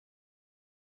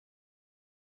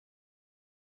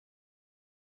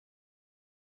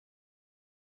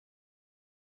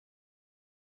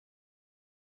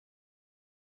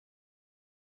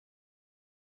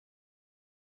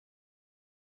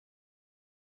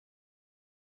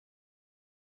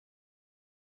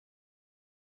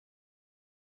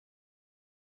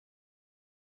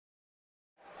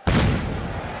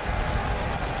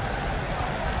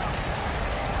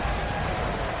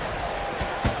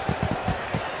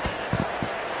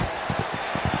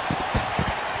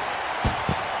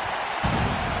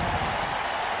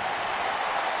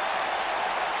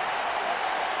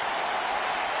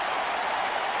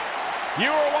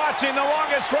watching the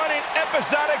longest-running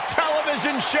episodic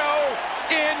television show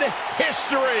in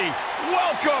history.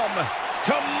 Welcome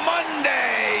to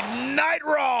Monday Night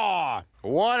Raw.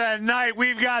 What a night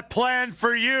we've got planned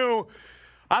for you.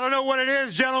 I don't know what it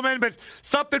is, gentlemen, but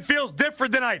something feels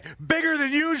different tonight. Bigger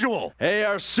than usual. Hey,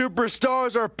 our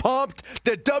superstars are pumped.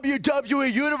 The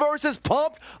WWE Universe is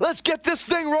pumped. Let's get this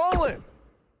thing rolling.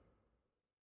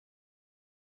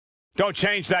 Don't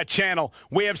change that channel.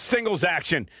 We have singles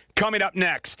action coming up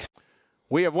next.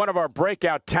 We have one of our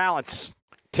breakout talents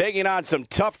taking on some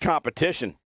tough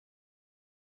competition.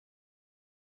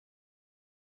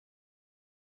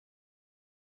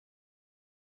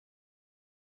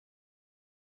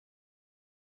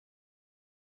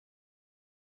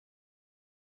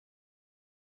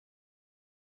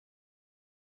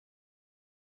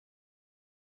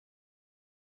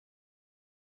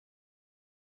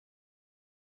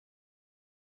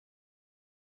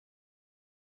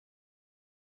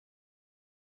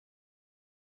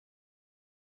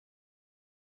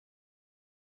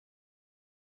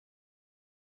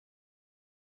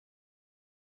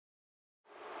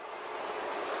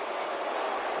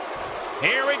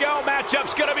 Here we go.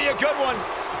 Matchup's going to be a good one.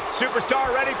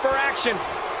 Superstar ready for action.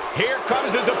 Here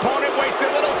comes his opponent, wasting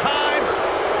a little time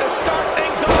to start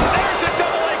things off. There's the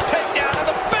double leg takedown and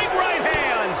the big right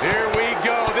hands. Here we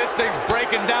go. This thing's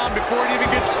breaking down before it even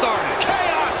gets started.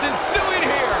 Chaos ensuing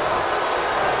here.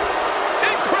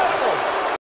 Incredible.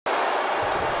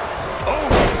 Oh,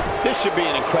 this should be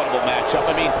an incredible matchup.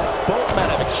 I mean, both men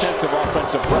have extensive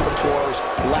offensive repertoires,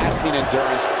 lasting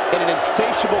endurance, and an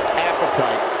insatiable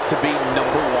appetite to be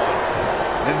number one.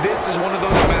 And this is one of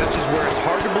those matches where it's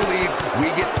hard to believe we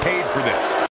get paid for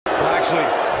this. Well, actually,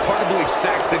 hard to believe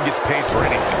Saxton gets paid for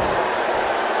anything.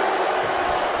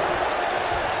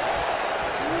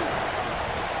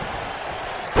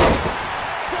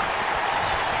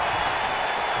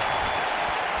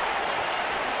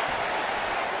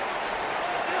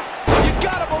 You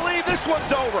gotta believe this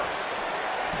one's over.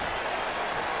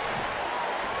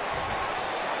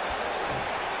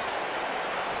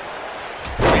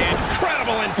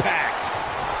 Incredible impact.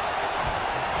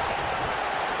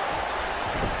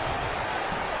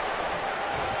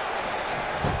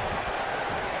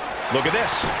 Look at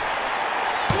this.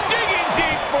 Digging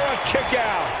deep for a kick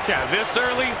out. Yeah, this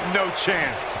early, no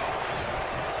chance.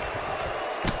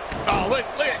 Oh, look,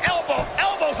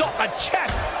 elbows off the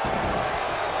chest.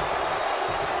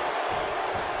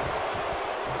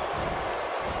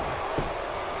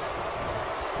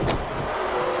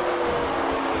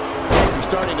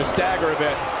 Starting to stagger a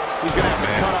bit. He's going to have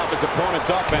to cut off his opponent's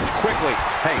offense quickly.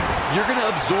 Hey, you're going to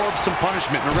absorb some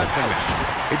punishment in a wrestling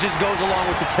match. It just goes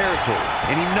along with the territory,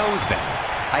 and he knows that.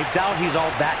 I doubt he's all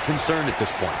that concerned at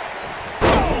this point.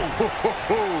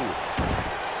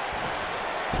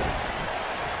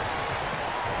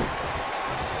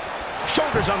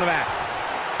 Shoulders on the mat.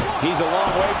 He's a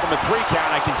long way from a 3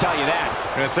 count, I can tell you that.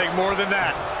 Gonna take more than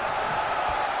that.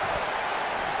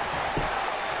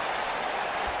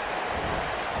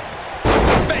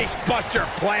 Buster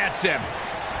plants him.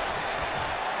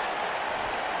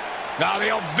 Now the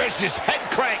old vicious head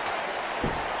crank.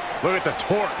 Look at the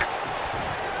torque.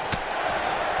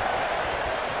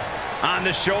 On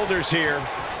the shoulders here.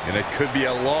 And it could be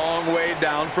a long way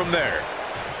down from there.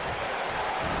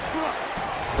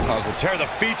 Oh, so tear the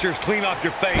features clean off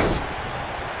your face.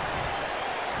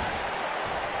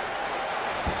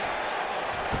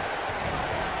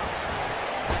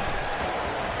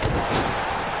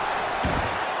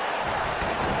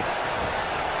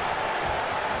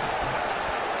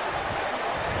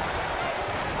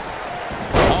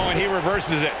 He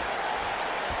reverses it.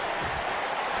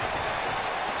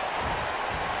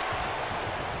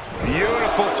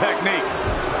 Beautiful technique.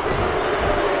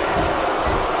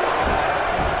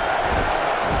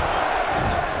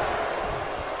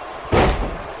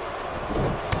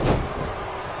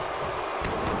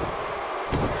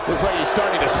 Looks like he's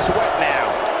starting to sweat now.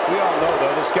 We all know,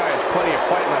 though, this guy has plenty of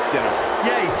fight left in him.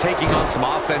 Yeah, he's taking on some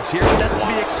offense here, but that's to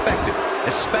be expected,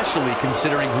 especially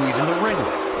considering who he's in the ring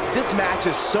with. This match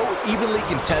is so evenly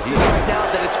contested right now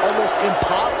that it's almost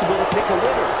impossible to pick a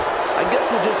winner. I guess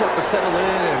we'll just have to settle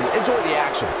in and enjoy the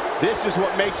action. This is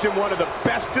what makes him one of the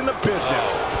best in the business.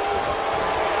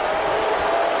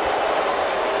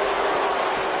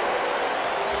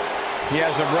 He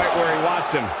has him right where he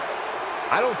wants him.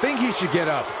 I don't think he should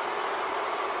get up.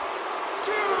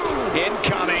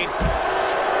 Incoming.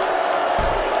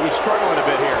 He's struggling a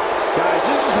bit here. Guys,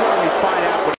 this is where we find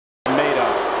out what he's made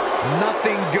of.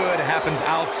 Nothing good happens happens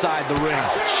outside the ring,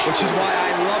 which is why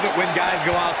I love it when guys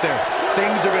go out there.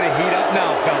 Things are going to heat up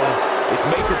now, fellas. It's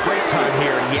make or break time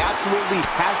here, and he absolutely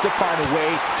has to find a way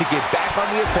to get back on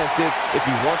the offensive if he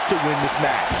wants to win this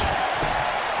match.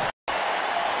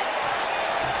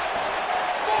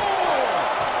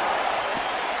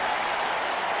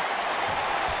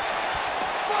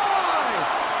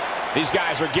 These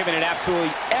guys are giving it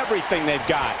absolutely everything they've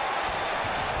got.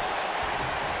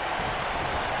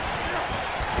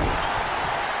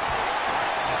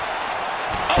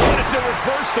 Oh, and it's a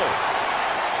reversal.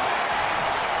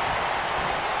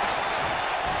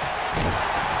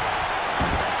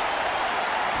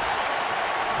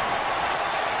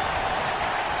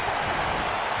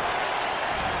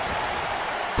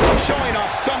 Showing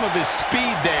off some of his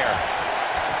speed there.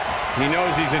 He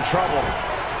knows he's in trouble.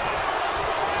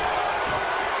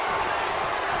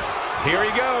 Here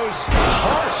he goes.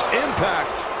 Harsh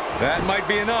impact. That might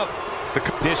be enough.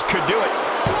 This could do it.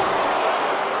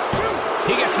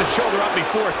 He gets the shoulder up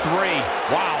before 3.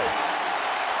 Wow.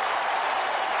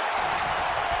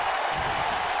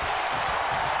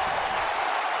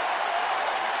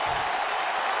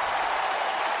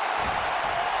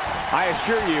 I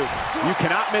assure you, you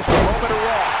cannot miss a moment of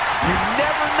Raw. You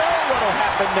never know what will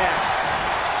happen next.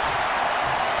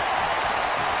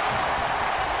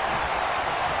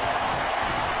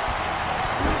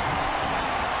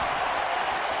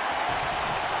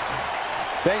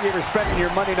 Thank you for spending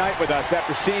your Monday night with us.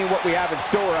 After seeing what we have in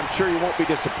store, I'm sure you won't be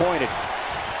disappointed.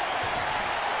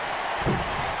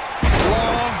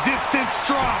 Long distance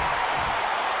drop.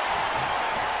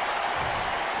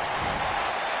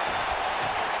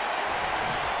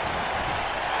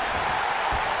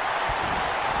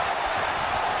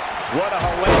 What a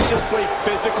hellaciously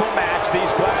physical match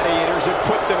these gladiators have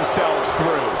put themselves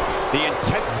through. The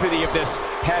intensity of this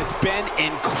has been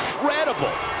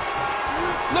incredible.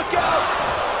 Look out!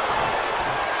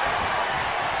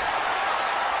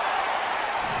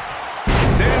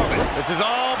 Nailed it. This is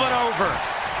all but over.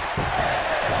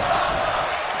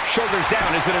 Shoulders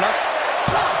down, is it enough?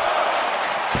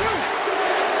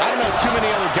 I don't know too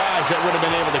many other guys that would have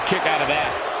been able to kick out of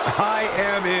that. I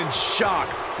am in shock.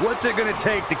 What's it going to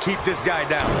take to keep this guy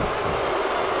down?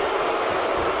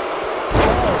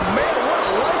 Oh, man, what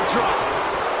a leg drop.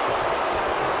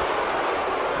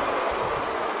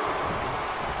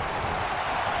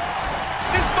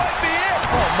 This might be it.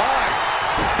 Oh, my.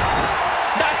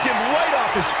 Knocked him right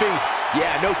off his feet.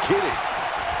 Yeah, no kidding.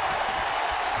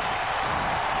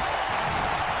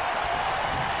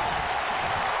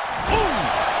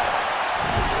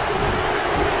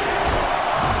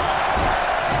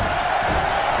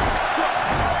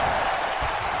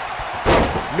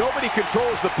 Nobody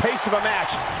controls the pace of a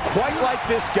match quite like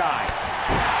this guy.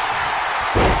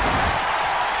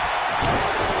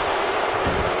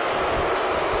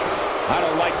 I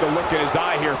don't like the look in his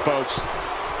eye here, folks.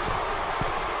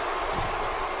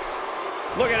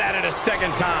 Looking at it a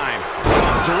second time.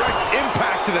 Direct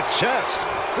impact to the chest.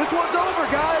 This one's over,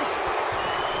 guys.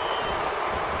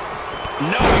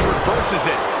 No, he reverses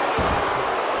it.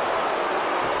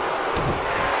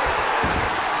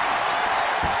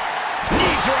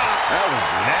 Knee drop. That was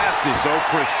nasty. So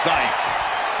precise.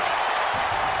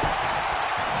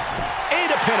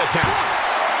 Ain't a pin attempt.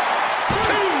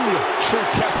 2. True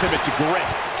testament to grit.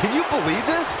 Can you believe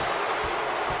this?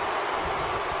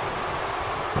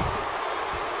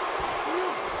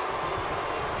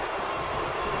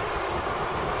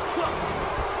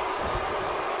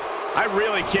 I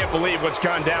really can't believe what's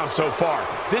gone down so far.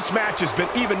 This match has been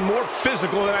even more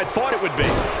physical than I thought it would be.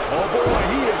 Oh, boy,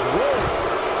 he is rolling.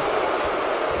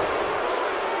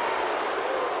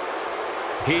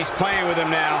 He's playing with him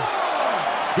now.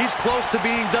 He's close to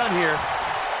being done here.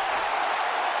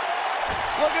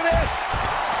 Look at this.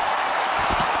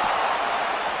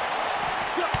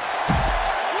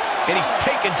 And he's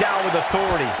taken down with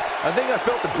authority. I think I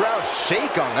felt the ground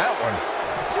shake on that one.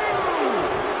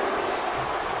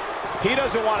 He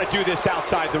doesn't want to do this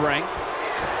outside the ring.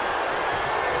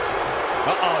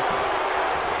 Uh-oh.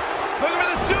 Look at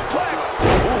the suplex.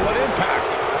 Ooh, what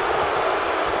impact.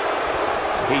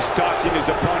 He's stalking his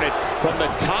opponent from the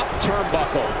top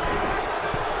turnbuckle.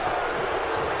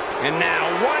 And now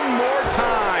one more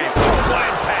time. Oh, what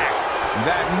impact.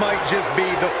 That might just be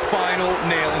the final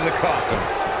nail in the coffin.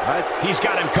 He's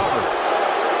got him covered.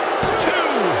 2,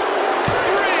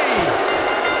 3.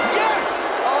 Yes!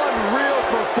 Unreal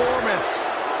performance.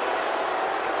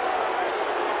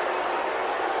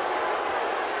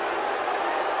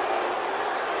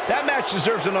 That match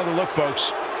deserves another look,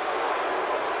 folks.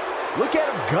 Look at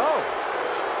him go.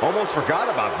 Almost forgot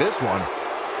about this one.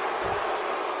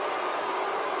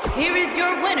 Here is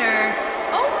your winner,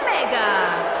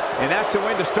 Omega. And that's a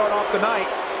win to start off the night.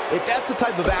 If that's the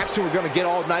type of action we're going to get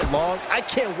all night long, I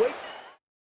can't wait.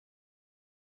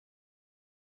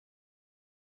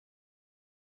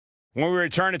 When we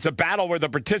return, it's a battle where the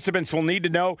participants will need to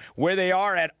know where they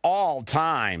are at all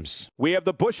times. We have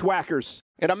the Bushwhackers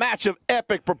in a match of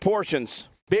epic proportions.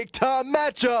 Big time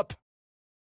matchup.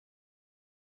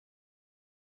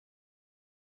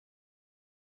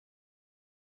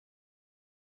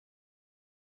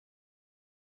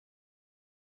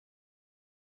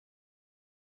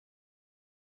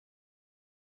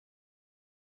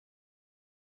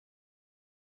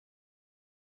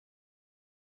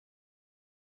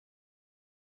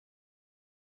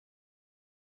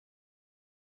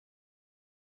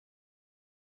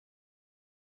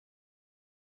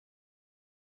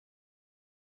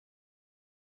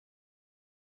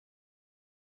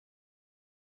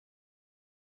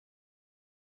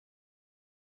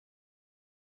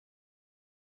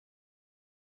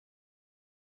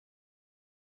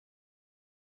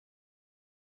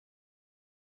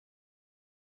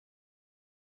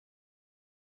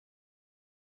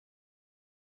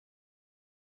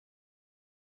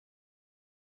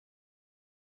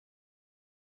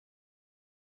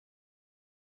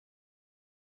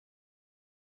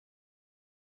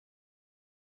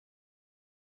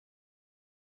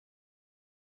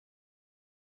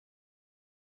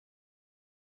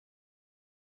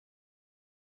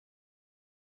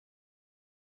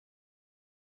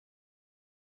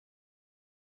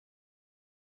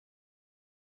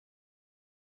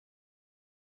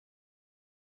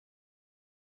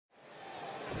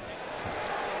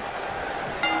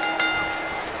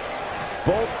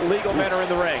 Both legal men are in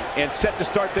the ring and set to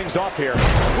start things off here.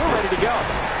 We're ready to go.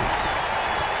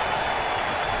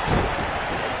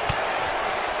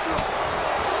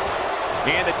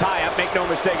 And the tie-up, make no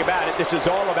mistake about it, this is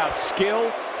all about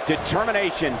skill,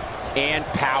 determination, and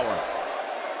power.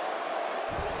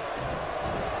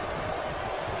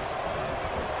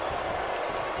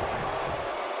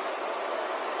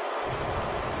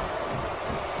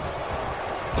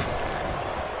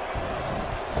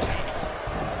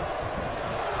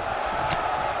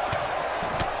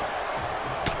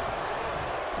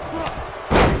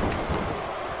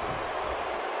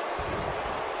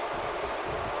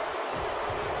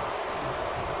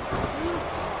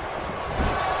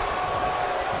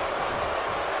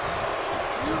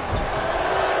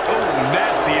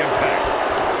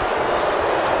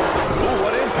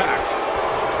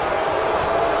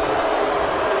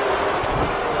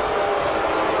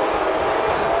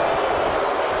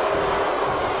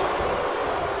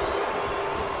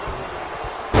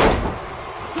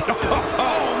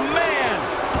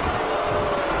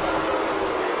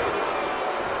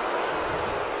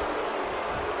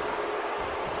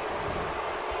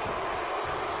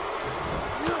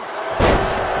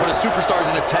 Superstars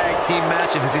in a tag team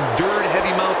match and has endured heavy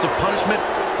amounts of punishment,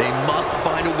 they must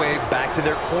find a way back to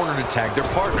their corner to tag their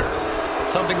partner.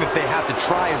 Something that they have to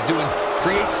try is doing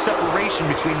create separation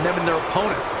between them and their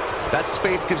opponent. That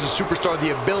space gives a superstar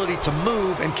the ability to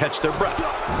move and catch their breath.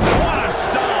 What a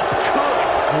stomp!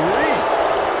 Good grief!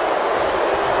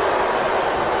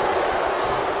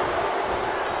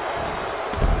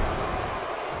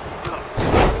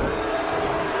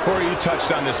 Corey, you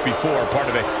touched on this before. Part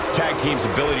of a tag team's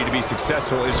ability to be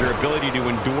successful is their ability to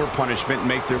endure punishment and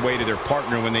make their way to their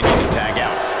partner when they need to tag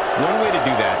out. One way to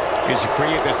do that is to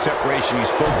create that separation you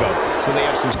spoke of, so they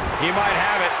have some... He might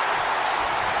have it.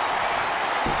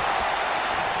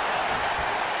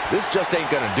 This just ain't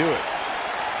gonna do it.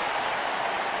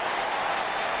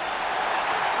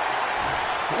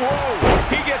 Whoa!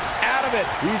 He gets out of it.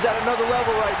 He's at another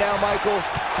level right now, Michael.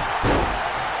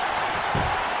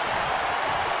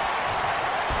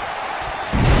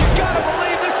 Gotta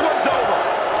believe this one's over.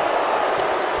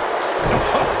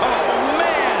 Oh,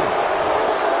 man.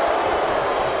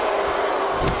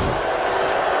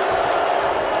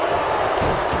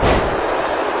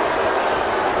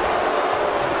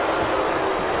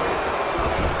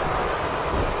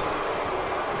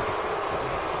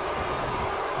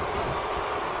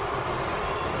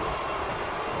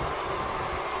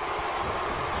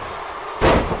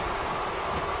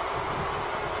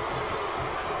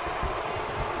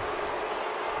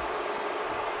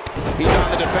 He's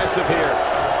on the defensive here,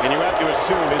 and you have to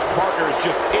assume his partner is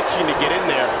just itching to get in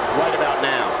there right about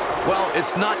now. Well,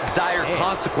 it's not dire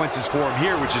consequences for him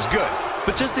here, which is good.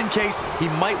 But just in case, he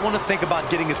might want to think about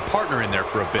getting his partner in there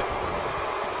for a bit.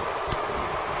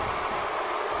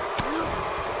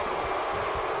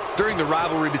 During the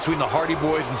rivalry between the Hardy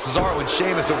Boys and Cesaro and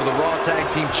Sheamus over the Raw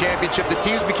Tag Team Championship, the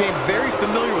teams became very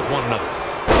familiar with one another.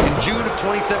 In June of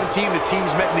 2017, the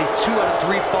teams met in a 2 out of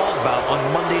 3 falls bout on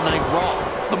Monday Night Raw.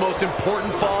 The most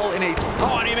important fall in a...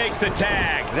 Oh, and he makes the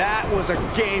tag. That was a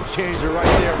game changer right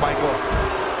there, Michael.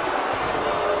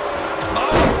 Oh,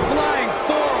 flying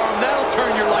forearm. That'll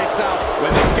turn your lights out.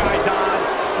 When this guy's on,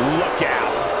 look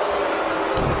out.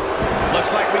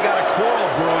 Looks like we got a quarrel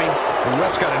brewing. The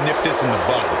ref's got to nip this in the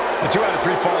bud. The 2 out of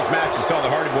 3 falls match that saw the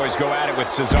Hardy Boys go at it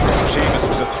with Cesaro and Sheamus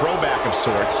was a throwback of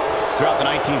sorts. Throughout the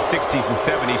 1960s and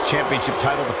 70s, championship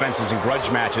title defenses and grudge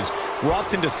matches were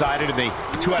often decided in the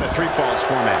 2 out of 3 falls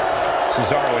format.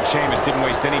 Cesaro and Sheamus didn't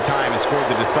waste any time and scored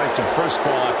the decisive first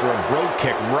fall after a brogue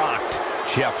kick rocked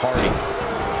Jeff Hardy.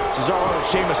 Cesaro and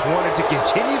Sheamus wanted to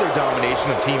continue their domination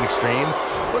of Team Extreme,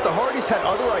 but the Hardys had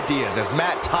other ideas as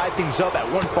Matt tied things up at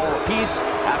 1 fall apiece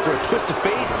after a twist of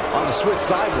fate on the Swiss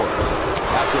sideboard.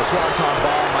 After a swanton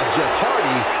bomb by Jeff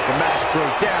Hardy, the match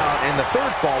broke down and the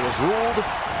 3rd fall was ruled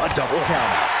a double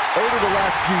count. Over the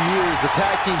last few years, the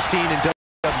tag team scene in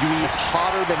WWE is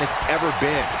hotter than it's ever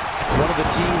been. One of the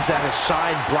teams that has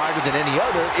shined brighter than any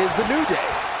other is the New Day.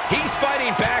 He's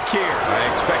fighting back here. I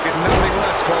expected nothing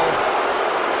less, Cole.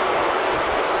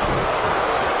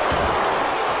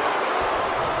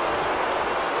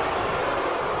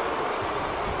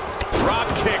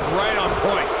 Right on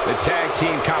point. The tag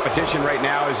team competition right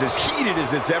now is as heated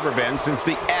as it's ever been since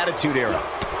the Attitude Era.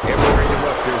 Everywhere you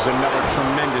look, there's another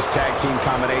tremendous tag team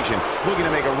combination looking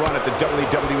to make a run at the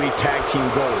WWE Tag Team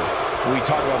Gold. When we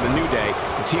talk about the New Day,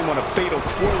 the team won a fatal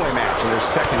 4-way match in their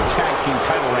 2nd tag team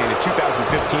title reign at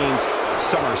 2015's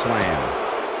SummerSlam.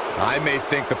 I may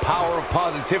think the power of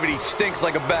positivity stinks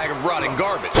like a bag of rotting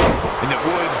garbage, and that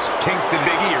Woods, Kingston,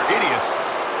 Big E are idiots.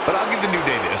 But I'll give the New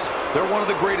Day this. They're one of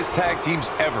the greatest tag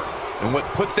teams ever. And what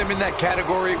put them in that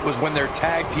category was when their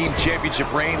tag team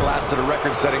championship reign lasted a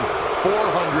record-setting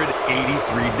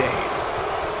 483 days.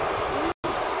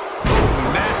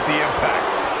 Nasty impact.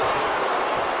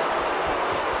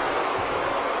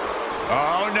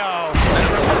 Oh, no. And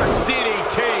a reverse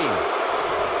DDT.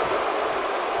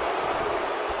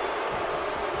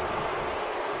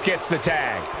 Gets the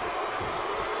tag.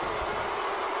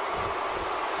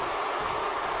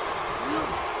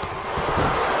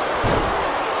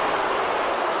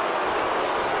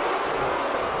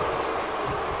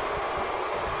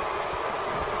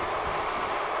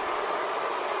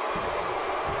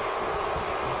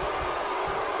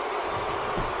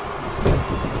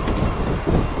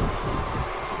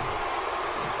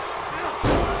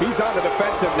 He's on the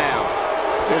defensive now.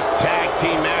 This tag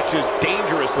team match is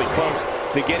dangerously close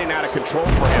to getting out of control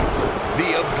for him.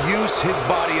 The abuse his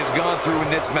body has gone through in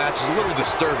this match is a little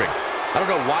disturbing. I don't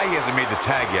know why he hasn't made the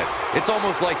tag yet. It's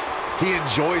almost like he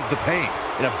enjoys the pain.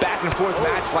 In a back-and-forth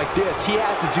match like this, he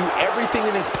has to do everything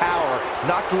in his power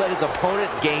not to let his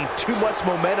opponent gain too much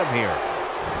momentum here.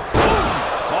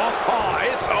 Oh,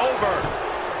 it's over.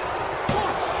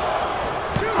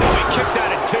 Oh, he kicks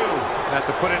out at 2. Have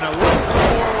to put in a little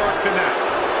more work than that.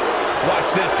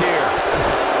 Watch this here.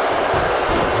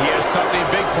 He has something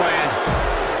big planned.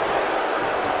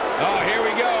 Oh, here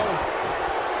we go.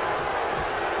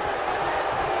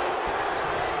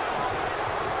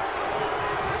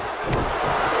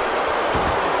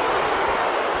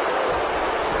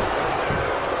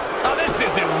 Oh, this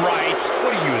isn't right.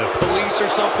 What are you, the police or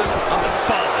something? I'm the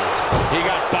Fuzz. He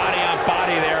got body on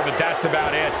body there, but that's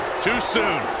about it. Too soon.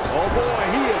 Oh, boy,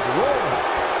 he is rolling.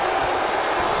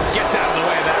 Gets out of the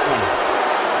way of that one.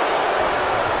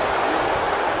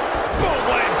 Boom,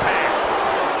 what impact.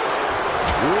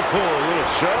 Ooh, a little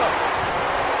shove.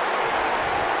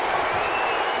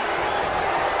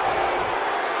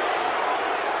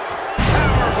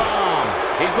 Powerbomb.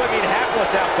 He's looking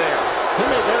hapless out there. He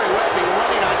may very well be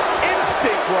running on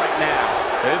instinct right now.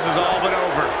 This is all but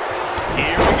over.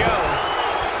 Here we go.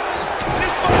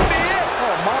 This might be it.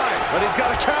 Oh, my. But he's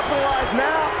got to capitalize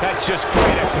now. That's just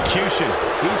great execution.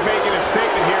 He's making a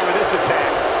statement here with this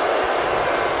attack.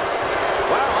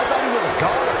 Wow, I thought he was a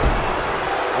goner.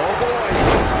 Oh, boy,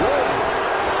 he's rolling.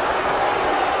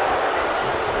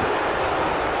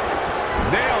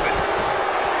 Nailed it.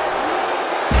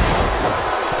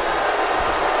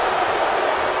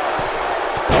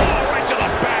 Oh, right to the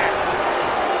back.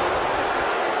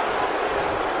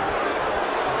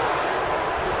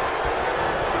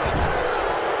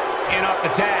 In off the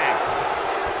tag.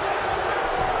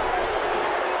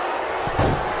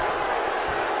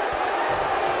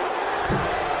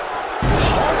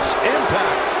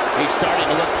 He's starting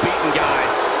to look beaten,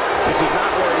 guys. This is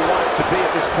not where he wants to be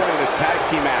at this point in this tag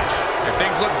team match. And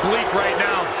things look bleak right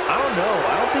now. I don't know.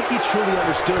 I don't think he truly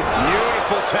understood.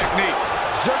 Beautiful technique.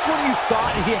 Just when you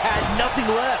thought he had nothing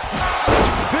left. Such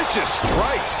vicious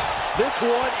strikes. this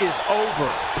one is over.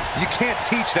 You can't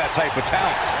teach that type of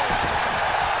talent.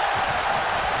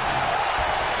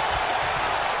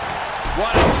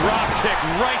 What a drop kick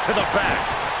right to the back.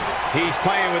 He's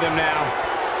playing with him now.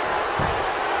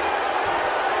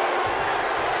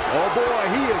 Oh boy,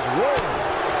 he is rolling.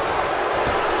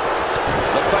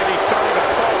 Looks like he's starting to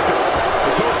falter.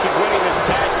 His hopes of winning this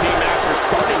tag team match are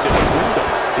starting to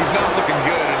dwindle. He's not looking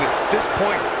good, and at this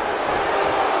point...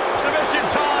 Submission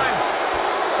time.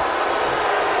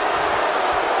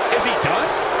 Is he done?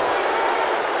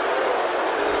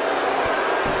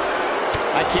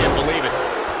 I can't believe it.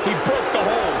 He broke the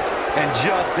hold. And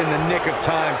just in the nick of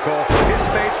time, Cole. His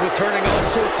face was turning all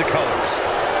sorts of colors.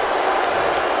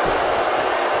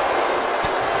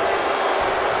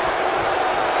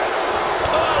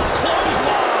 Oh,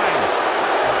 clothesline.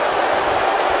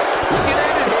 Looking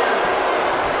at it here.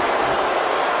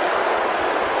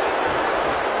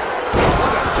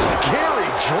 What a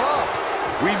scary drop.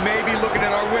 We may be looking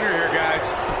at our winner here, guys.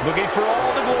 Looking for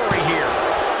all the glory here.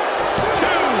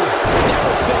 Two.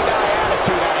 Never say die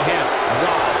attitude out of him.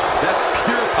 Wow. That's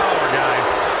pure power, guys.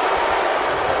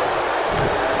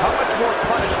 How much more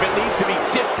punishment needs to be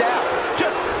dipped out?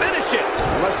 Just finish it.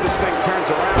 Unless this thing turns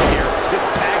around here, this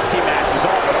tag team match is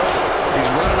all but over. He's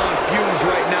running on fumes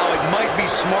right now. It might be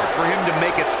smart for him to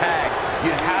make a tag.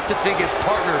 You'd have to think his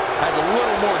partner has a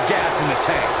little more gas in the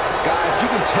tank. Guys, you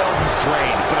can tell he's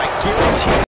drained, but I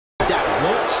guarantee you that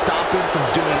won't stop him from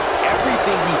doing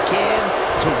everything he can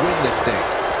to win this thing.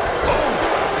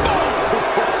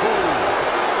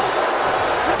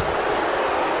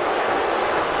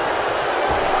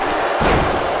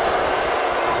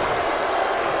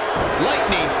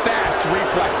 Lightning fast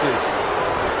reflexes.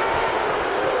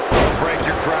 Break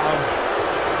your crown.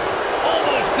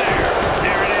 Almost there.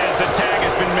 There it is. The tag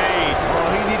has been made. Oh,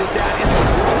 he needed that in the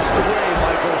worst way,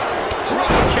 Michael.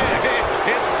 Drop kick.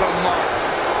 Hits the mark.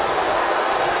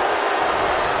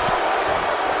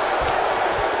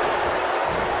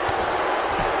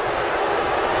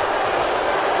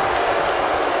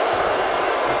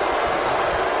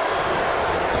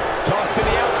 Toss to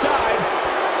the outside.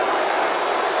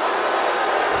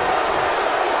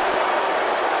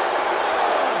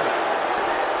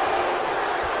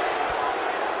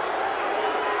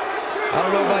 I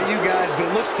don't know about you guys, but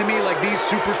it looks to me like these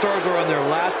superstars are on their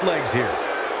last legs here.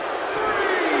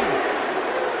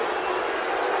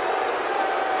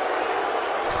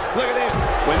 Look at this.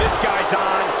 When this guy's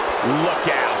on, look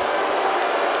out.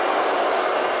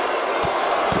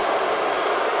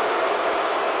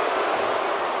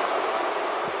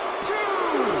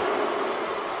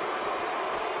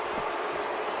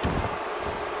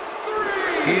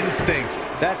 Instinct.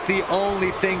 That's the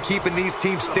only thing keeping these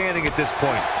teams standing at this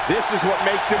point. This is what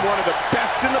makes him one of the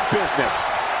best in the business.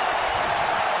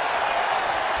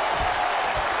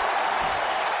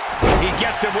 He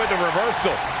gets him with a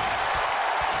reversal.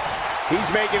 He's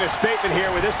making a statement here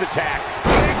with this attack.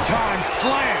 Big time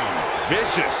slam.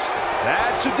 Vicious.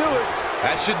 That should do it.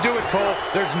 That should do it, Cole.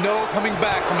 There's no coming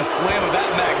back from a slam of that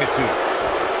magnitude.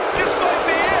 This might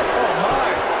be it. Oh,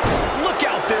 my. Look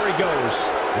out, there he goes.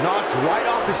 Knocked right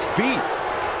off his feet.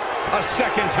 A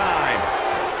second time.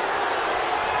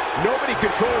 Nobody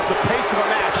controls the pace of a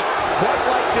match quite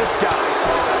like this guy.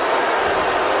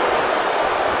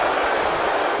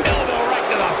 Elbow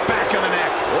right to the back of the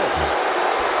neck.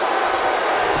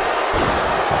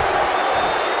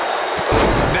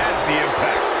 Nasty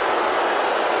impact.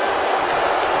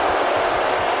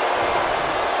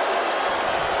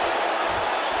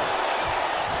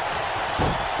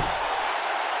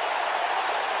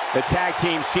 The tag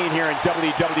team scene here in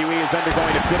WWE is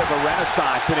undergoing a bit of a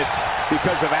renaissance, and it's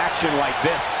because of action like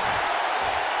this.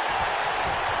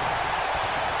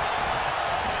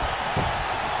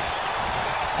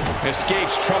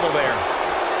 Escapes trouble there.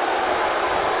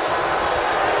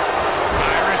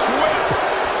 Irish whip.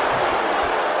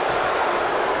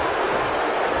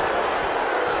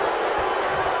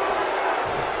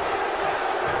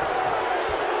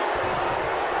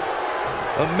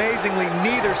 Amazingly,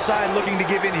 neither side looking to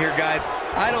give in here, guys.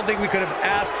 I don't think we could have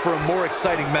asked for a more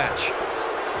exciting match.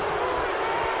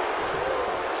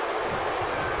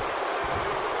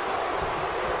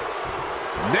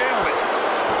 Nailed it.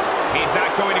 He's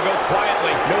not going to go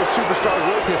quietly. No superstar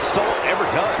worth his salt ever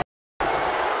done.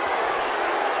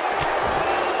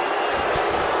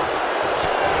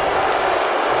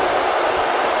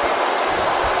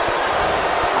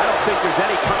 I don't think there's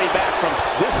any coming back from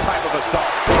this type of assault.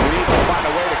 We need to find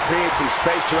a way to create some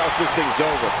space or else this thing's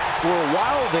over. For a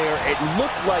while there, it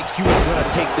looked like he was going to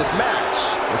take this match.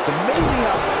 It's amazing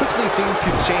how quickly things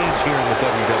can change here in the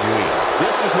WWE.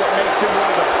 This is what makes him one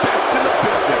of the best in the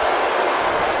business.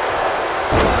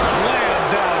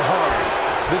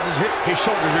 This is it. His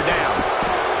shoulders are down.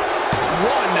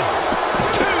 1,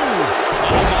 2.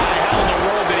 Oh my, how in the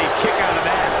world did he kick out of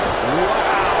that?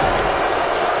 Wow.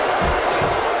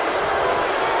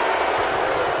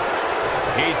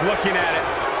 He's looking at it.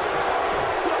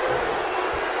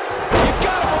 You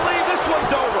gotta believe this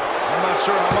one's over. I'm not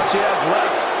sure how much he has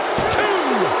left. 2,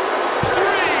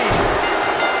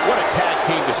 3. What a tag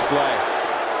team display.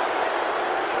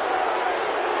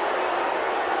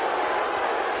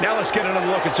 Now let's get another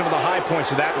look at some of the high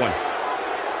points of that one.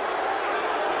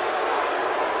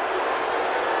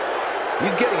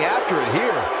 He's getting after it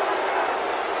here.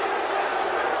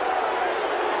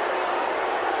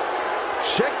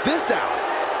 Check this out.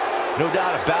 No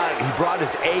doubt about it, he brought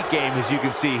his A game, as you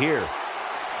can see here.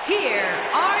 Here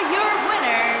are your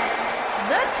winners,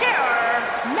 The Terror,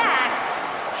 Max,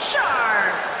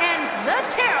 Sharp, and The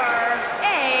Terror,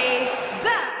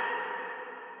 A-Beth.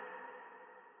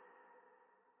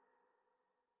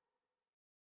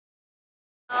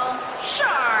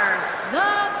 Sharp,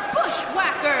 the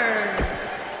Bushwhackers.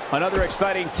 Another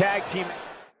exciting tag team.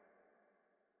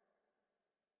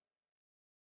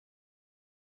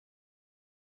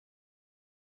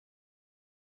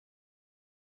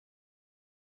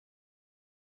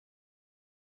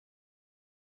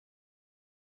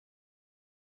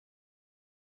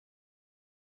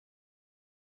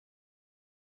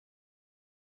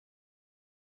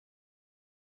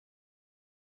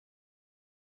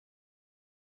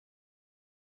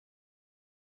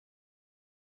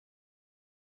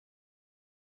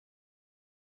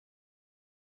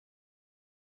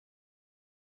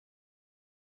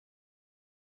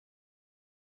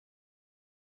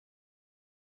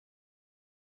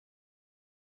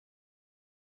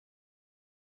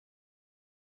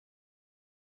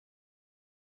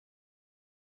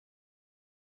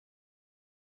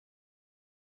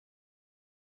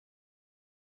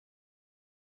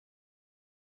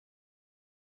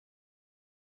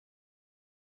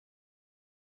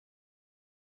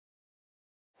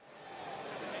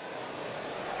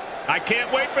 I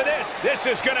can't wait for this. This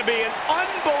is going to be an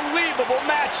unbelievable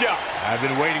matchup. I've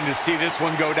been waiting to see this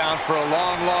one go down for a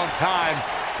long, long time.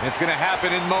 And it's going to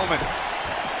happen in moments.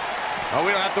 Oh,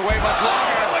 we don't have to wait much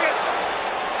longer. Look at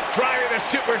driving the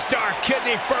superstar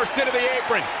kidney first into the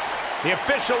apron. The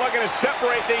official looking to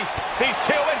separate these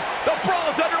two, and the brawl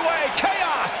is underway.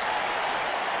 Chaos.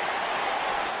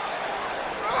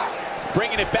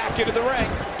 Bringing it back into the ring.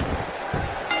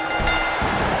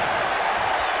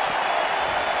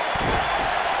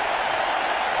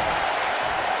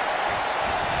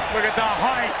 Look at the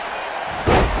height.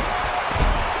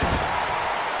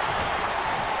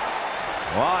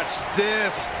 Watch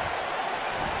this.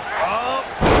 Oh,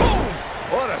 boom!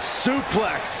 What a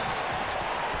suplex.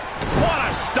 What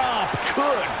a stomp.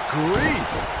 Good grief.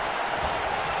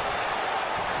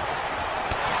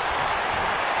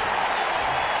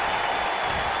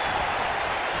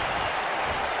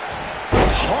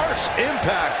 Harsh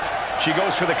impact. She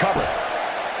goes for the cover.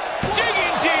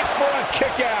 Digging deep for a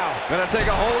kick out. Gonna take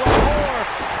a whole lot more.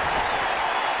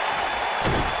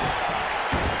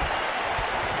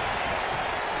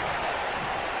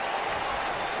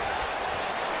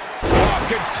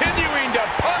 Continuing to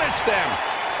punish them.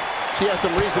 She has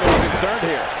some reason to be concerned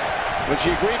here. When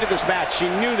she agreed to this match, she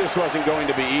knew this wasn't going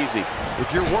to be easy.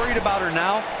 If you're worried about her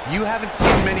now, you haven't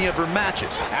seen many of her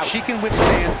matches. She can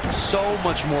withstand so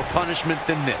much more punishment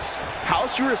than this. How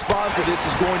she responds to this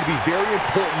is going to be very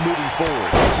important moving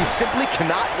forward. She simply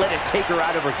cannot let it take her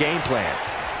out of her game plan.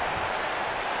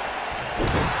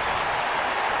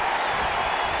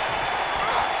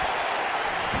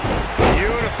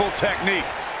 Beautiful technique.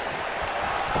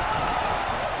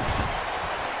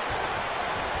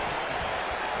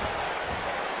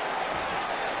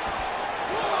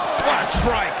 What a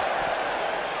strike.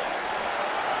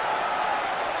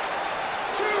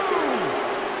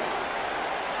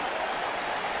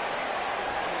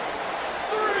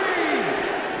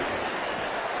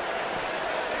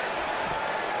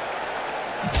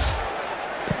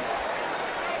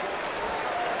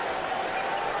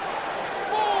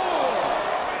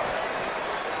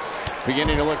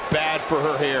 Beginning to look bad for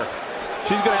her here. She's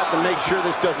going to have to make sure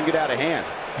this doesn't get out of hand.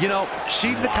 You know,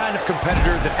 she's the kind of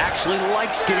competitor that actually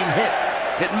likes getting hit.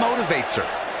 It motivates her.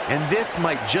 And this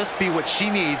might just be what she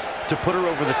needs to put her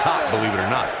over the top, believe it or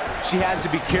not. She has to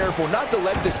be careful not to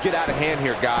let this get out of hand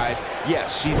here, guys.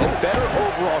 Yes, she's in better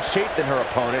overall shape than her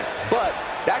opponent, but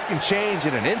that can change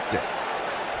in an instant.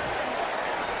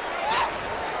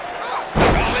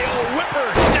 Oh, the old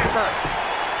whippersnapper.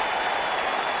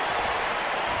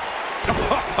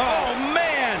 Oh,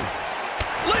 man.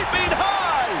 Leaping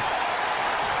high.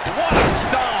 What a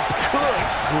stomp. Good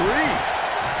grief.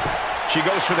 She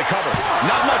goes for the cover.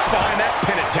 Not much behind that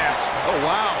pin attempt. Oh,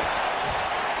 wow.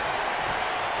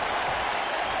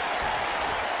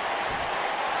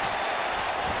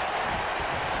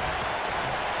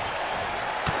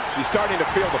 She's starting to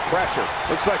feel the pressure.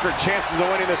 Looks like her chances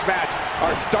of winning this match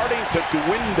are starting to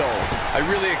dwindle. I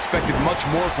really expected much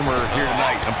more from her here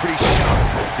tonight. I'm pretty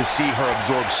shocked to see her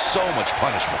absorb so much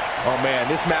punishment. Oh, man,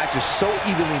 this match is so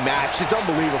evenly matched. It's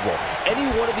unbelievable.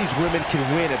 Any one of these women can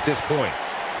win at this point.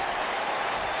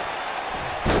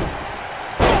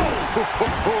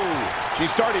 She's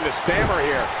starting to stammer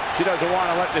here. She doesn't want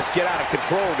to let this get out of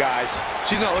control, guys.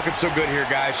 She's not looking so good here,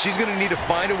 guys. She's going to need to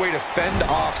find a way to fend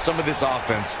off some of this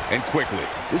offense, and quickly.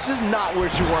 This is not where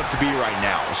she wants to be right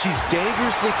now. She's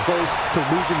dangerously close to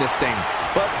losing this thing.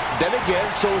 But then again,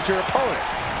 so is her opponent.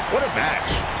 What a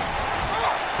match.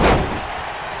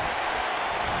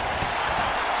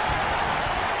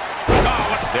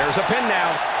 There's a pin now.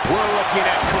 We're looking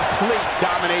at complete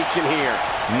domination here.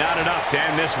 Not enough to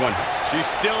end this one. She's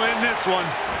still in this one.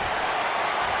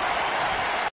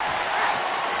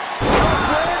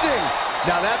 Landing.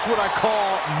 Now that's what I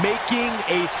call making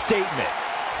a statement.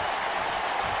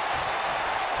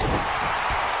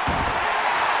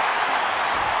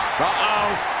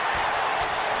 Uh-oh.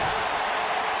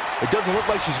 It doesn't look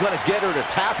like she's going to get her to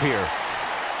tap here.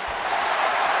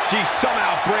 She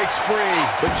somehow breaks free.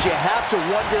 But you have to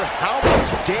wonder how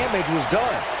much damage was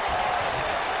done.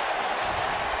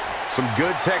 Some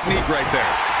good technique right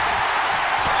there.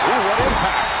 Ooh, what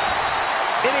impact.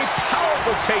 And a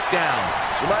powerful takedown.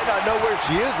 She might not know where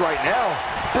she is right now.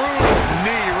 Brutal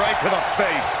knee right to the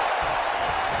face.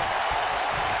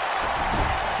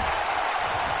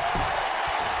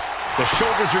 The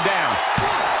shoulders are down.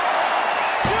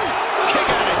 Kick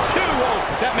out at 2.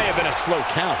 Whoa, that may have been a slow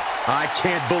count. I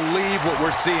can't believe what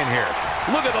we're seeing here.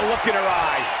 Look at the look in her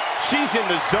eyes. She's in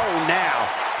the zone now.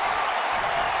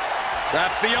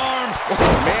 Wrap the arm. Oh,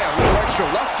 man, a little extra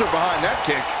luster behind that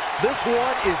kick. This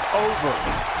one is over.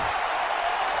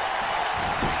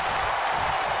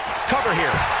 Cover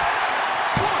here.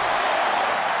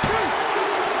 1,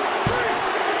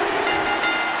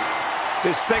 2,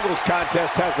 3. This singles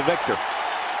contest has the victor.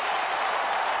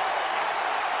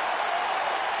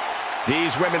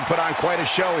 These women put on quite a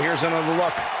show. Here's another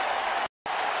look.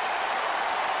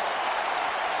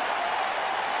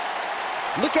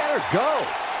 Look at her go.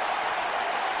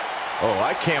 Oh,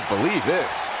 I can't believe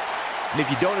this. And if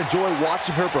you don't enjoy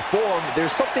watching her perform,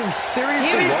 there's something seriously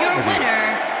Here is your wrong with you.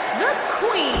 winner, the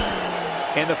Queen.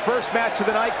 And the first match of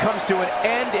the night comes to an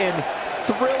end in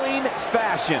thrilling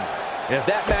fashion. And if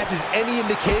that match is any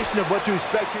indication of what to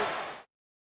expect here...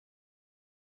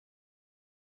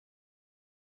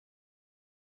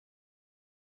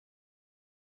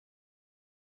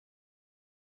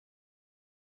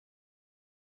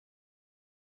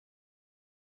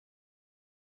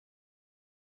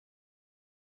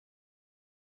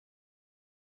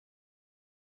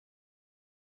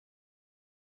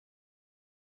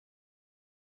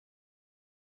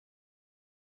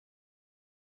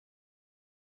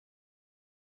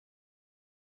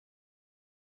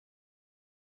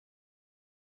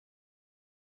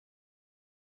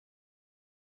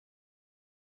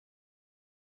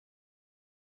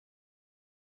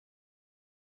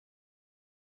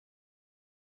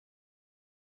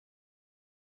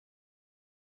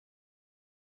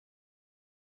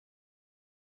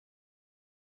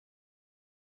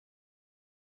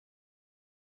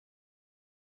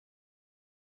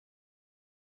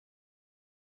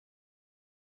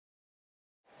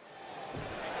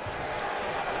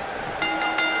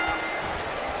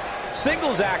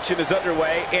 Singles action is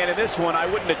underway, and in this one, I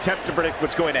wouldn't attempt to predict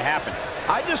what's going to happen.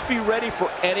 I'd just be ready for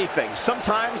anything.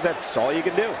 Sometimes that's all you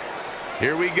can do.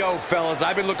 Here we go, fellas.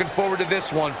 I've been looking forward to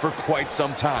this one for quite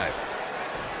some time.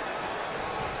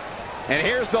 And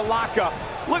here's the lockup.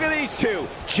 Look at these two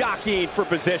jockeying for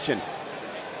position.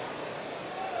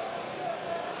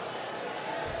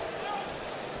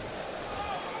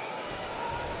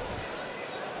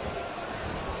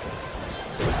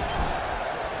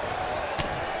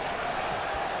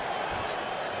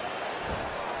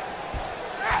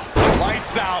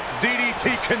 Lights out.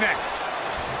 DDT connects.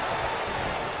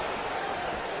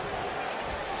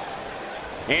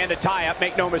 And the tie-up,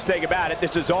 make no mistake about it,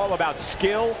 this is all about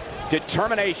skill,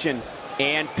 determination,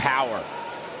 and power.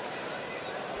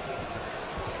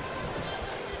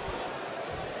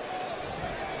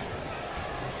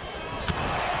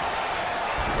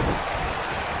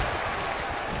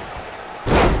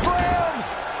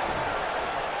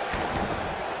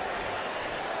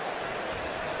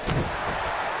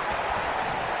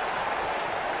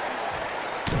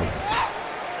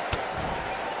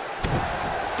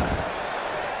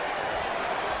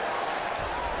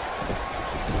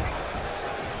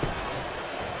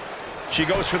 She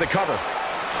goes for the cover.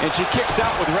 And she kicks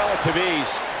out with relative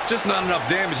ease. Just not enough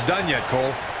damage done yet,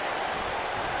 Cole.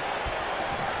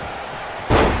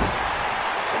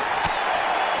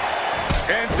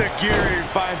 Enziguri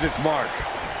finds its mark.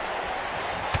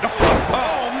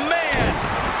 Oh, man!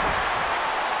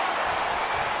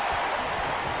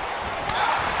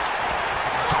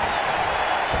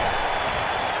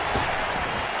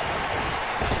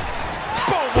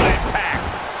 Boom, what impact!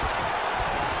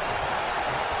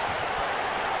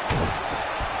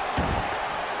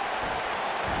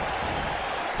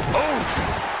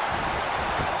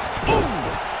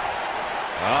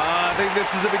 I think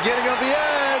this is the beginning of the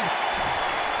end.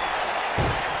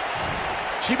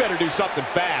 She better do something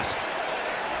fast.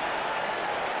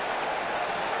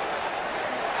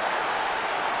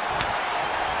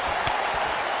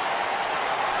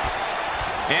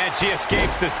 And she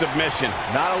escapes the submission.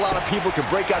 Not a lot of people can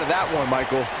break out of that one,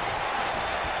 Michael.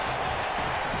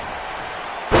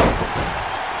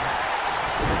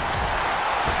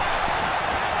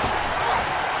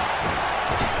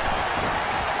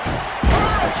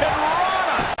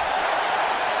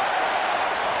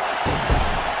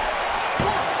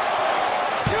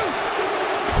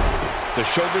 The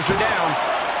shoulders are down.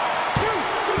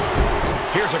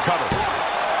 Here's a cover.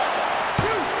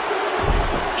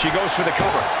 She goes for the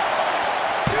cover.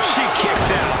 She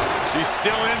kicks out. She's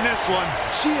still in this one.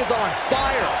 She is on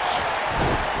fire.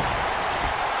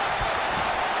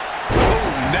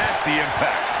 Oh, nasty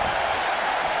impact.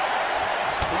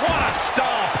 What a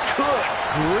stomp. Good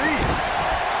grief.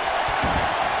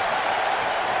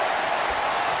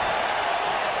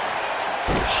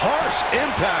 Harsh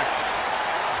impact.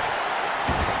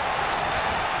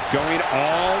 Going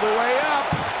all the way up.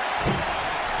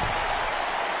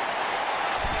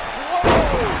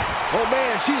 Whoa! Oh,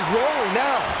 man, she's rolling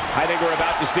now. I think we're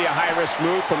about to see a high-risk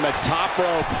move from the top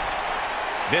rope.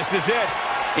 This is it.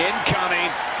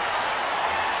 Incoming.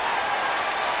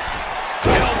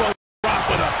 Elbow drop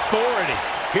with authority.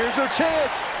 Here's her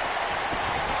chance.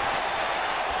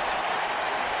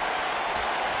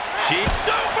 She's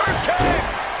super kick.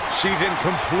 She's in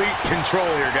complete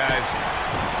control here, guys.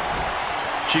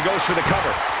 She goes for the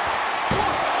cover.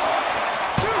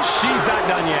 She's not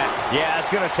done yet. Yeah, it's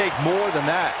going to take more than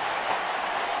that.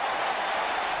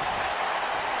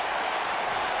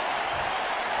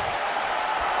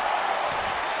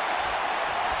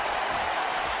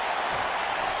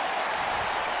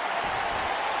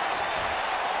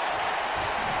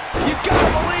 You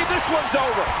gotta believe this one's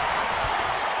over.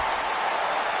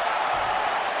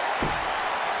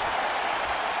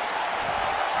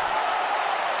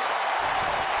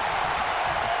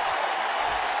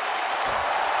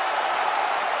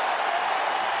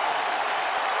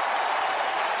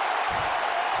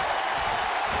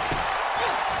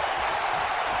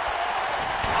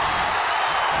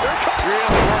 Really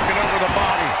working over the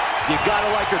body. You got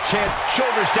to like her chin.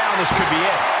 Shoulders down, this could be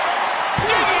it.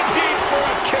 Digging deep for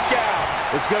a kick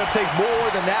out. It's going to take more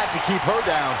than that to keep her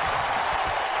down.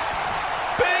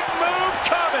 Big move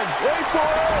coming. Wait for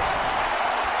it.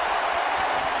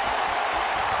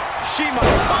 She might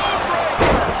break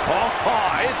her.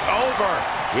 Oh, it's over.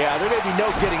 Yeah, there may be no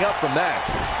getting up from that.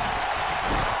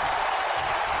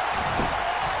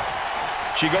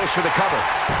 She goes for the cover.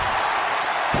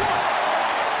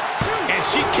 And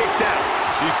she kicks out.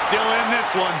 She's still in this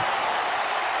one.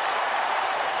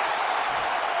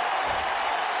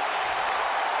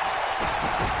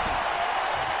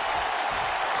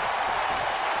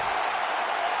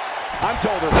 I'm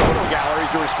told her photo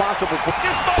galleries are responsible for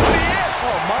this might be it.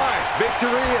 Oh, my.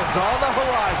 Victory is on the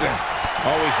horizon.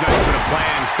 Always nice when a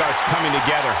plan starts coming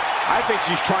together. I think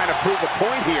she's trying to prove a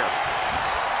point here.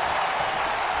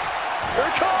 Here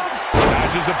it comes.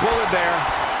 Dodges a bullet there.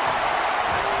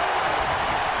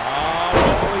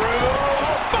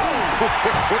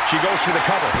 She goes for the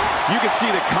cover. You can see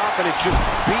the confidence just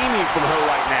beaming from her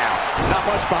right now. Not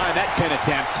much behind that pin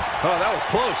attempt. Oh, that was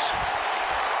close.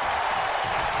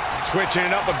 Switching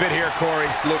it up a bit here, Corey.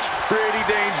 Looks pretty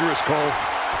dangerous, Cole.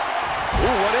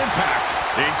 Ooh, what impact.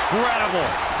 Incredible.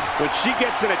 When she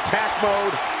gets in attack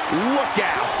mode, look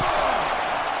out.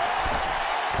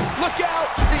 Look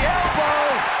out. The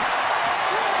elbow.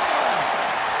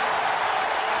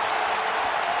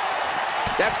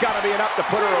 That's got to be enough to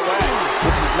put her away.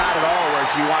 This is not at all where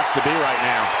she wants to be right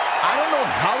now. I don't know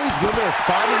how these women are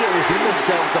finding it within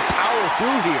themselves to power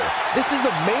through here. This is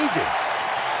amazing.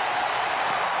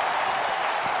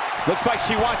 Looks like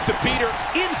she wants to beat her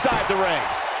inside the ring.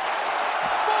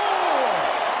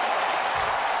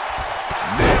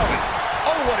 Nailed it.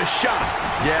 Oh, what a shot.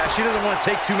 Yeah, she doesn't want to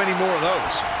take too many more of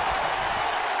those.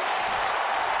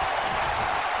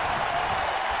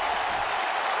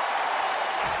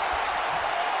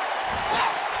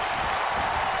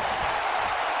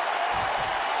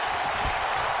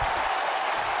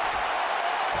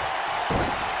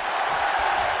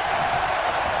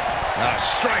 A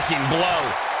striking blow.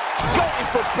 Going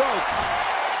for broke.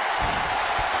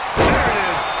 There it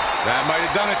is. That might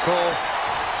have done it, Cole.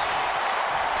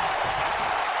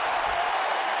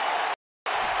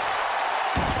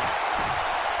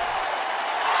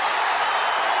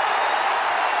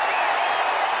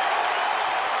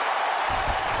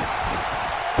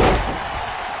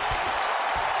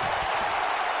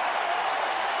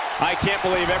 I can't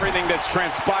believe everything that's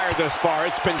transpired thus far.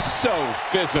 It's been so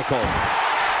physical.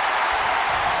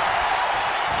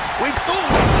 We've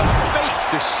face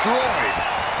destroyed.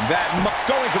 That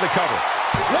going for the cover.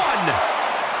 1,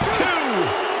 2.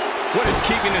 What is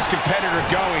keeping this competitor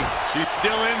going? She's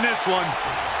still in this one.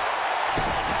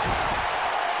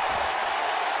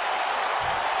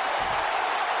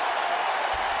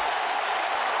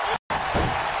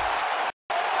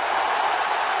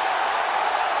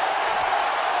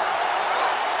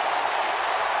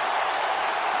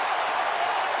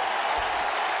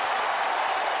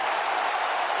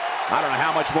 I don't know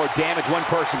how much more damage one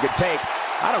person could take.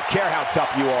 I don't care how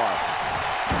tough you are.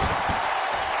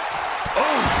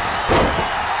 Oh!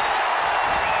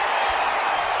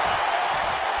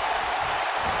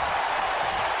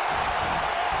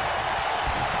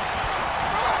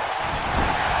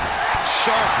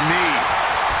 Sharp knee.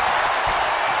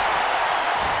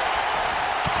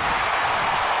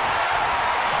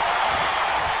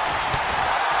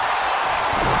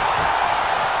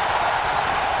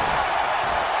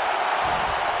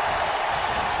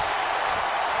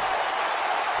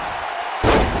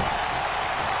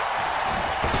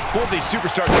 Both these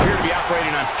superstars appear to be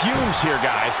operating on fumes here,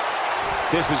 guys.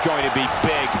 This is going to be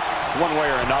big, one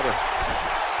way or another.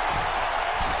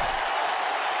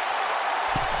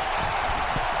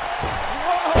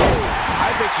 Whoa!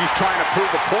 I think she's trying to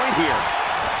prove a point here.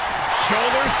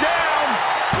 Shoulders down.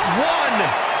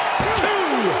 1,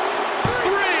 2,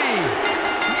 3.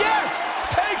 Yes!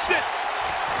 Takes it!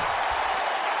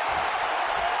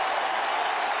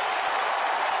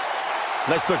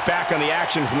 Let's look back on the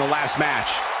action from the last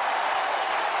match.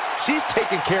 She's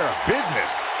taking care of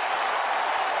business.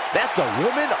 That's a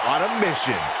woman on a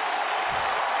mission.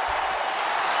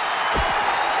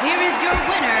 Here is your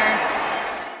winner,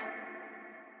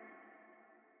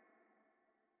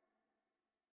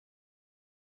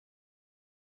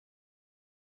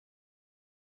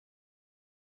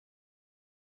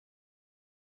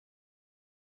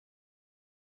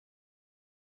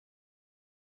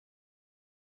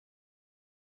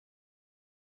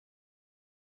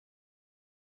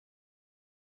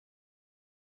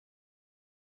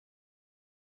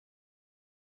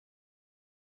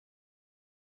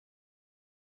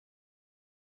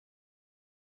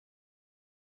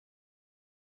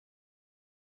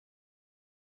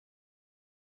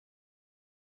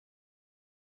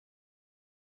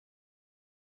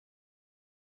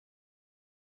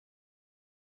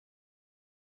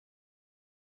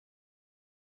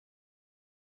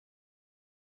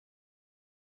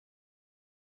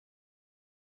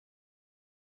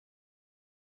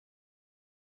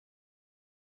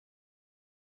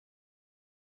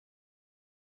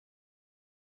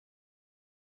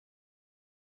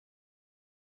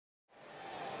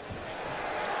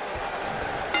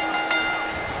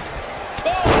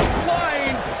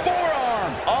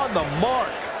 The mark.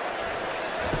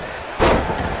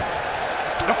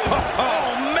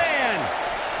 Oh, man!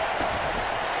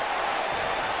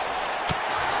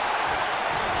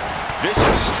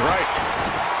 Vicious strike.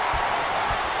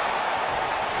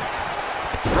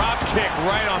 Drop kick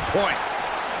right on point.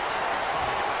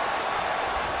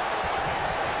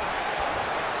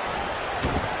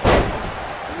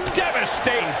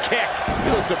 Devastating kick. He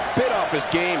looks a bit off his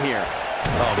game here.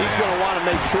 Oh, he's going to want to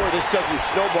make sure this doesn't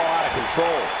snowball out of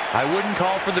control. I wouldn't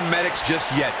call for the medics just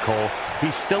yet, Cole. He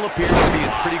still appears to be in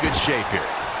pretty good shape here.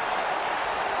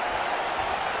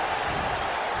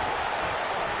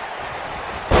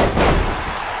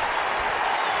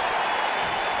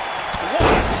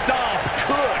 What a stomp.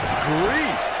 Good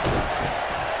grief.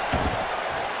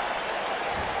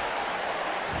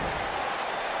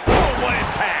 Oh, what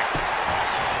impact.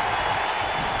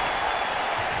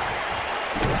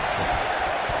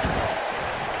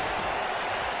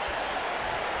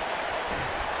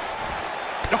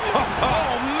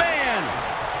 Oh, man!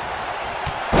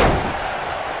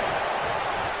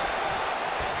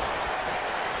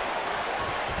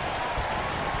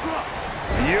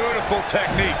 Beautiful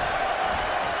technique.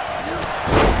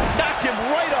 Knocked him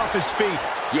right off his feet.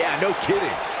 Yeah, no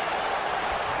kidding.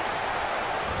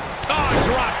 Oh,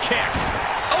 drop kick.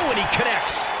 Oh, and he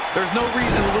connects. There's no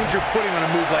reason to lose your footing on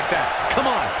a move like that. Come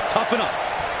on, toughen up.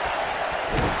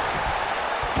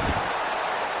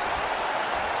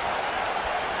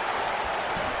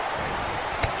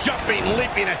 jumping,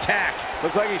 leaping attack.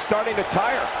 Looks like he's starting to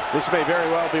tire. This may very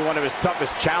well be one of his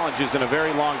toughest challenges in a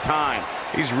very long time.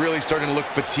 He's really starting to look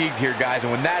fatigued here, guys.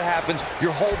 And when that happens,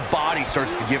 your whole body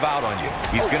starts to give out on you.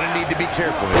 He's going to need to be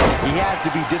careful here. He has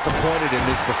to be disappointed in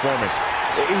this performance.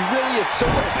 He really is so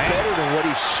much better than what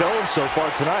he's shown so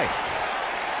far tonight.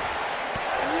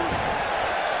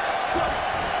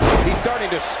 He's starting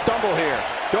to stumble here.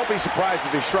 Don't be surprised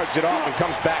if he shrugs it off and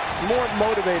comes back more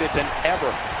motivated than ever.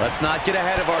 Let's not get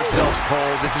ahead of ourselves,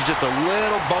 Cole. This is just a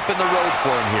little bump in the road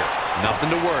for him here.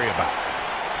 Nothing to worry about.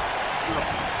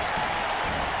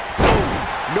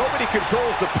 Nobody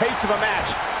controls the pace of a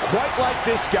match quite like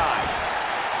this guy.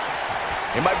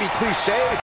 It might be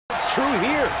cliche. It's true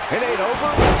here. It ain't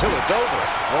over until it's over.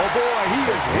 Oh, boy, he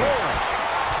is rolling.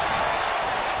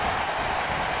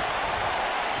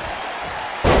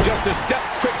 Just a step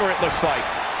quicker, it looks like.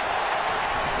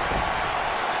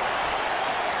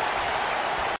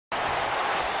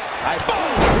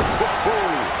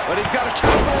 But he's got to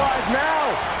capitalize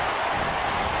now.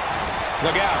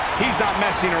 Look out. He's not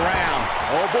messing around.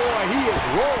 Oh, boy, he is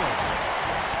rolling.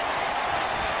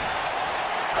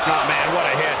 Oh, man, what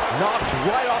a hit. Knocked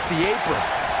right off the apron.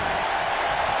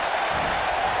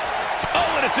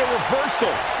 Oh, and it's a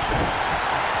reversal.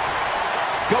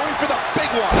 Going for the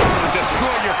big one.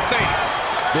 Destroy your face.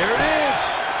 There it is.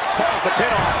 Calls the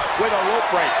pin off with a rope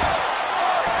break.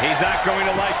 He's not going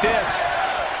to like this.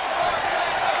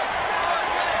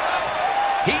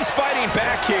 He's fighting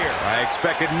back here. I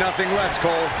expected nothing less, Cole.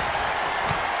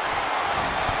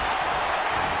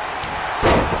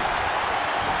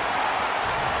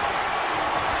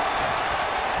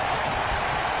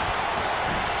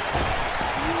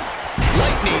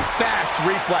 Lightning fast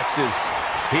reflexes.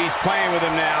 He's playing with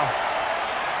him now.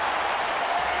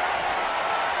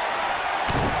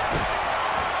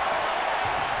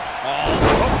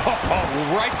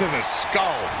 Oh, right to the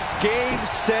skull. Game,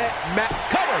 set, match.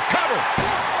 Cover.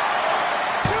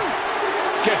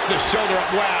 Gets the shoulder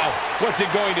up. Wow. What's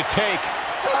it going to take?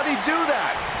 How'd he do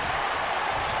that?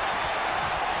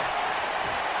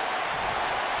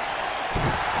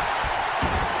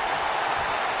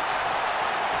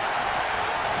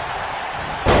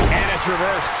 And it's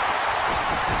reversed.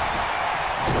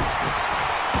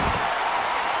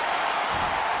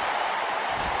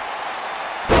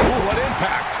 Ooh, what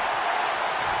impact.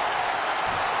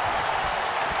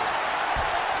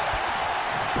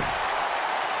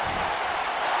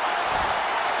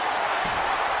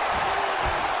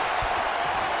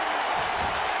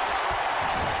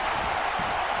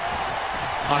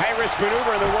 A high-risk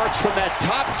maneuver in the works from that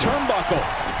top turnbuckle.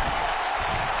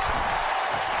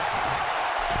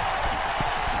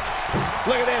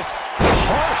 Look at this.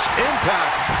 Harsh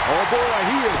impact. Oh, boy,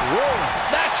 he is rolling.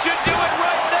 That should do it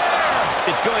right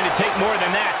there. It's going to take more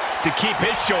than that to keep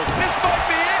his shoulder. This might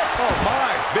be it. Oh,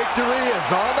 my. Victory is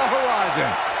on the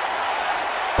horizon.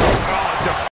 Oh,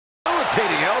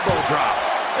 debilitating elbow drop.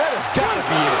 That has got to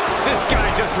be it. This guy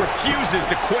just refuses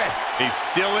to quit. He's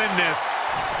still in this.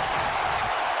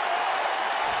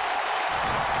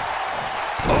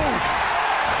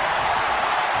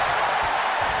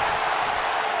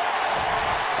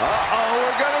 Uh-oh,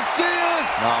 we're going to see it.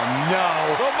 Oh, no.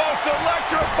 The most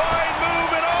electrifying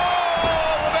move in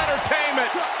all of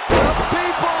entertainment. The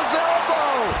people's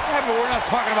elbow. Yeah, but we're not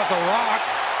talking about The Rock.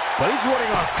 But he's running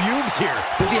on fumes here.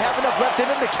 Does he have enough left in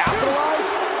him to capitalize?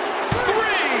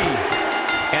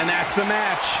 3. And that's the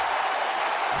match.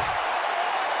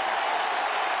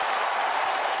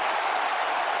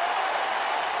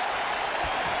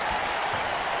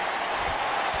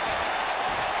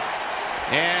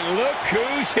 And look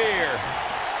who's here.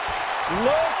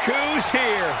 Look who's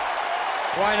here.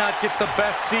 Why not get the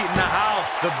best seat in the house,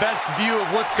 the best view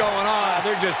of what's going on?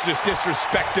 They're just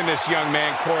disrespecting this young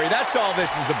man, Corey. That's all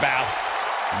this is about.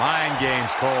 Mind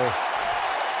games, Cole.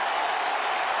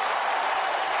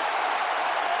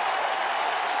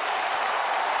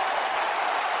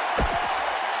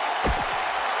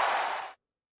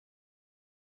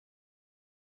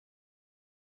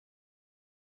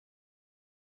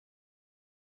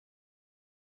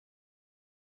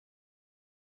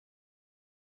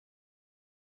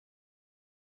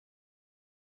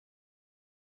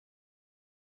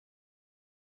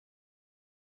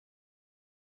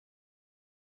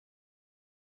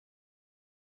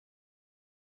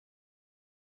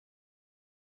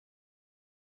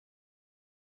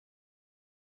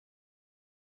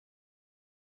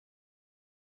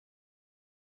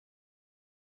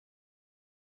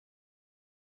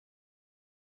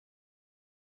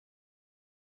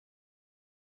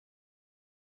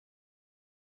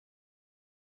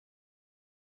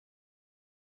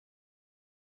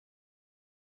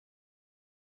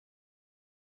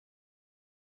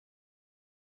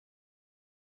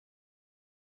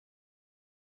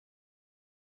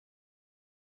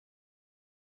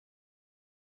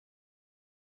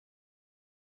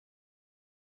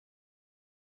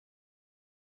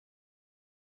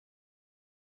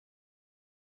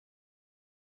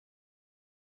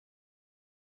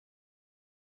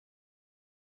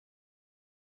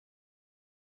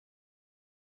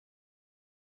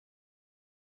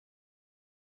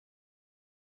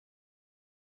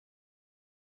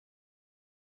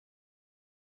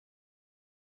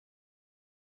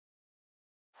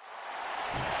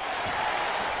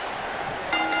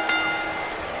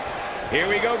 Here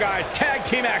we go, guys. Tag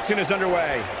team action is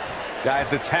underway. Guys,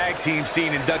 the tag team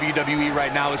scene in WWE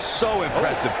right now is so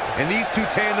impressive. And these two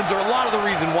tandems are a lot of the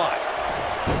reason why.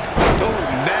 Oh,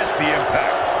 nasty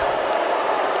impact.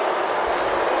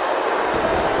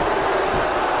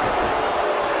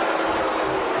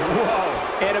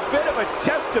 Whoa, and a bit of a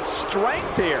test of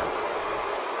strength here.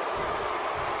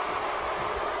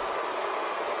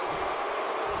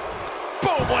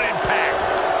 Boom, what impact.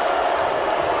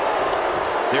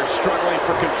 They're struggling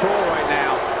for control right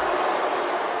now.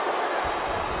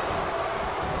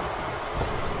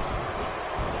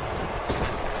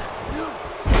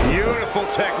 Beautiful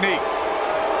technique.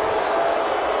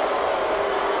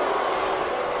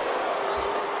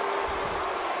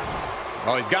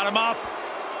 Oh, he's got him up.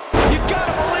 You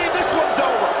gotta believe this one's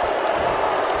over.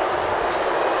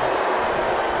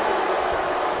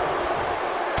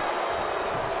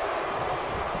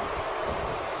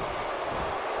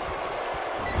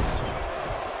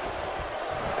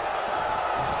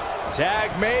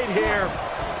 Tag made here.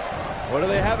 What do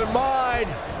they have in mind?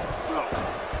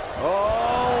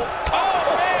 Oh,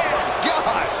 man!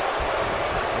 Gosh!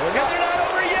 And they're not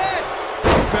over yet.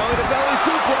 Belly-to-belly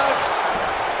suplex.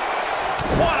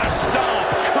 What a stomp.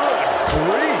 Good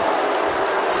grief.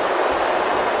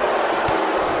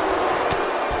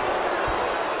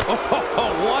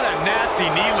 Oh, what a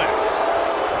nasty knee lift.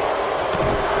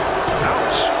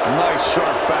 Ouch. Nice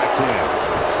sharp backhand.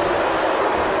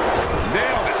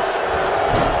 Nailed it.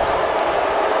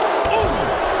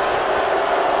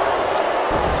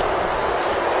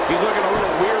 He's looking a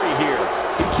little weary here.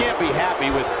 He can't be happy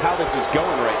with how this is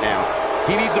going right now.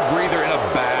 He needs a breather in a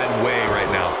bad way right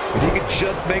now. If he could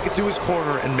just make it to his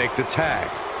corner and make the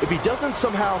tag. If he doesn't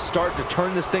somehow start to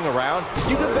turn this thing around,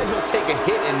 you can bet he'll take a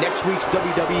hit in next week's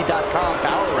WWE.com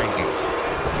power rankings.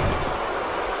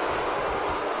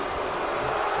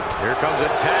 Here comes a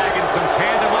tag and some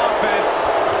tandem offense.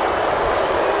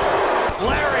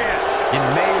 Lariat. In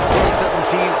May of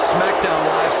 2017, SmackDown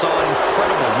Live saw an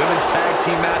incredible women's tag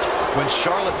team match when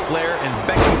Charlotte Flair and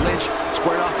Becky Lynch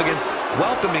squared off against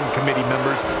welcoming committee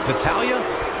members Natalya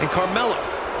and Carmella.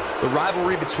 The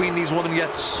rivalry between these women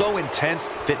got so intense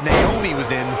that Naomi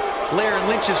was in Flair and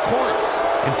Lynch's corner,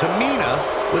 and Tamina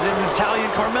was in Natalya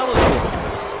and Carmella's corner.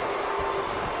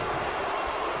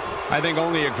 I think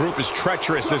only a group as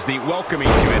treacherous as the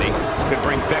welcoming committee could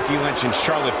bring Becky Lynch and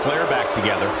Charlotte Flair back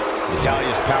together.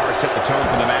 Natalya's power set the tone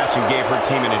for the match and gave her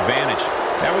team an advantage.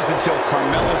 That was until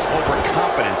Carmella's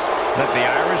overconfidence let the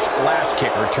Irish last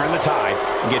kicker turn the tide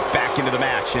and get back into the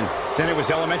match. And then it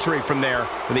was elementary from there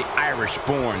for the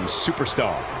Irish-born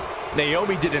superstar.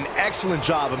 Naomi did an excellent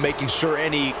job of making sure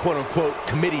any quote-unquote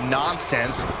committee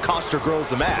nonsense cost her girls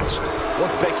the match.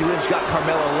 Once Becky Lynch got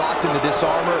Carmella locked in the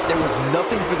disarmor, there was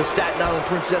nothing for the Staten Island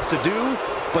Princess to do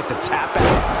but to tap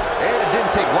out. And it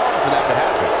didn't take long for that to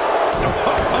happen. Oh,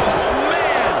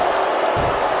 man!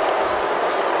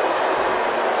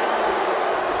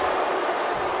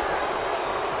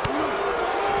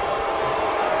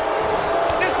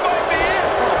 This might be it!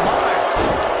 Oh, my!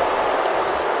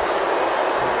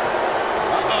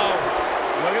 Uh-oh.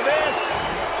 Look at this!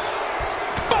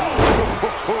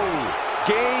 Boom!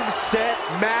 Game, set,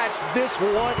 match. This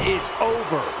one is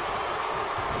over.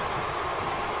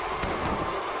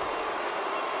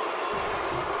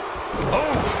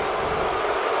 Oh!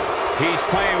 He's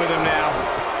playing with him now.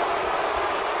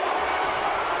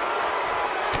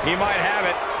 He might have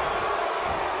it.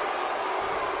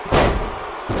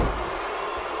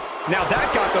 Now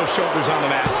that got those shoulders on the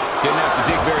mat. Didn't have to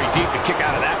dig very deep to kick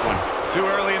out of that one. Too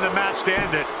early in the match to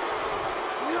end it.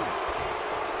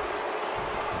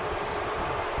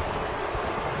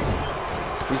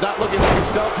 He's not looking like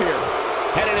himself here.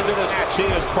 Headed into this match, he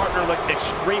and his partner look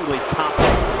extremely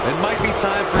confident. It might be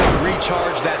time for him to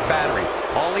recharge that battery.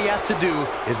 All he has to do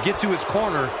is get to his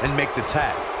corner and make the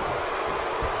tag.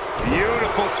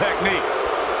 Beautiful technique.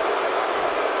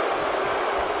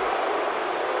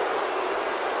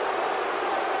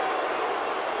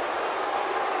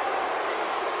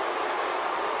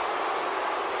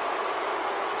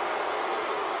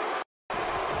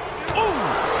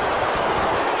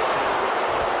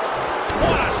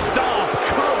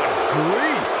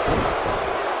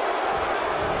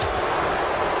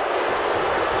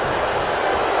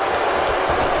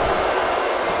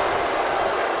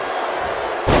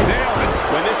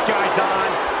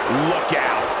 Look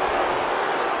out.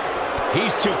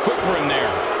 He's too quick for him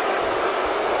there.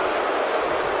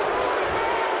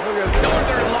 Look at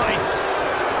Northern Lights.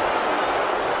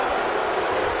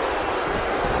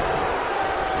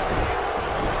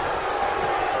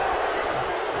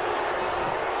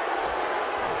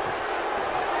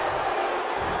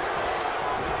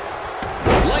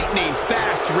 lightning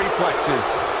fast reflexes.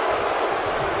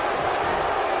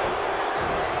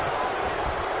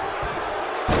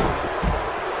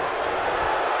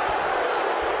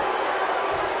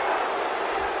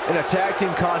 In a tag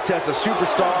team contest, a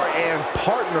superstar and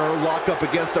partner lock up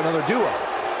against another duo.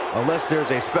 Unless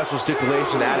there's a special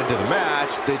stipulation added to the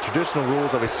match, the traditional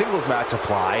rules of a singles match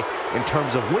apply in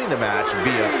terms of winning the match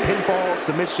via pinfall,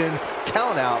 submission,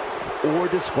 countout, or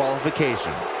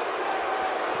disqualification.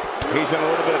 He's in a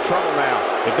little bit of trouble now.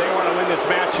 If they want to win this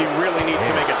match, he really needs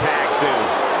to make a tag soon.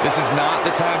 This is not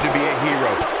the time to be a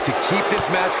hero. To keep this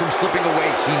match from slipping away,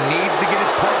 he needs to get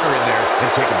his partner in there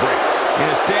and take a break. In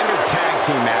a standard tag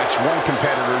team match, one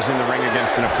competitor is in the ring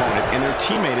against an opponent, and their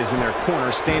teammate is in their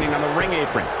corner standing on the ring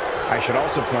apron. I should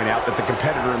also point out that the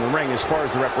competitor in the ring, as far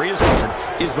as the referee is concerned,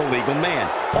 is the legal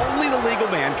man. Only the legal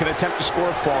man can attempt to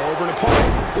score a fall over an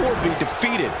opponent or be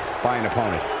defeated by an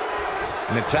opponent.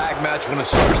 In a tag match, when a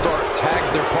superstar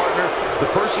tags their partner, the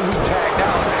person who tagged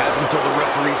out has until the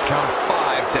referees count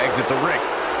 5 to exit the ring.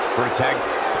 For a tag...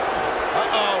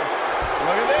 Uh-oh.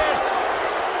 Look at this.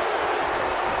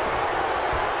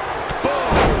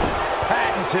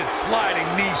 Patented sliding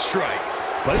knee strike.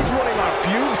 But he's running on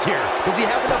fumes here. Does he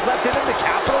have enough left in him to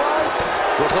capitalize?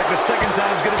 Looks like the second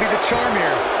time's going to be the charm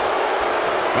here.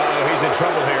 Uh-oh, he's in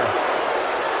trouble here.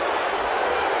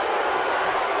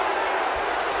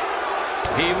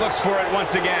 He looks for it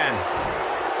once again.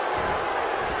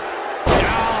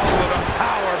 Down with a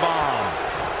power bomb.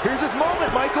 Here's his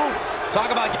moment, Michael.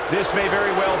 Talk about this may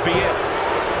very well be it.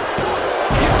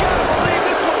 You gotta believe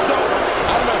this one's over.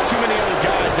 I don't know too many other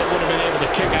guys that would have been able to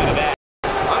kick out of that.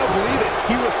 I don't believe it.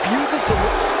 He refuses to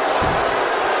look.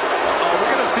 Uh-oh,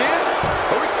 we're gonna see it?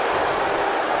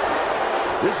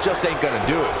 This just ain't gonna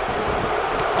do it.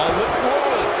 Oh, look,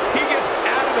 whoa. He gets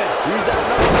out of it. He's at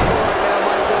another level right now,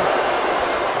 Michael.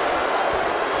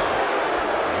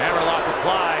 Hammerlock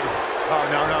applied. Oh,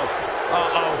 no, no.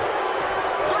 Uh-oh.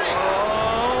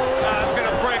 Oh, that's going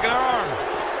to break an arm.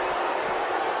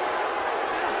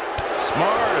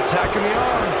 Smart, attacking the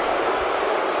arm.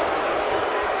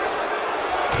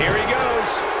 Here he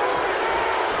goes.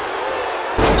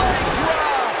 Leg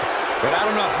drop. But I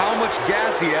don't know how much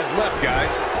gas he has left,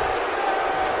 guys.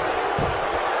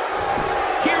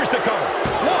 Here's the cover.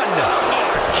 One.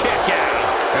 Kick out.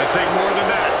 Gonna take more than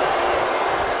that.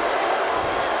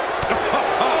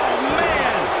 Oh,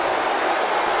 man.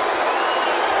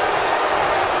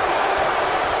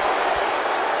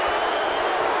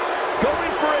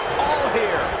 Going for it all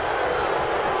here.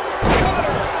 Cutter.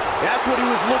 That's what he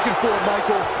was looking for,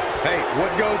 Michael. Hey,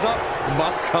 what goes up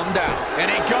must come down.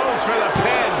 And he goes for the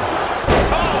pin.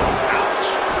 Oh, ouch.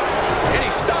 And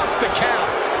he stops the count.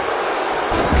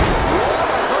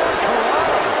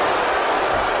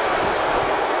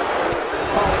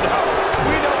 Oh, no.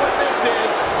 We know what this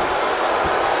is.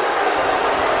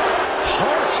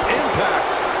 Harsh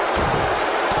impact.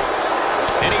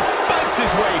 And he fights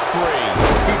his way free.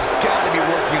 He's got to be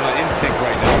working on instinct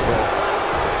right now, Cole.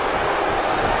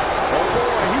 Oh,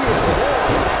 boy, he is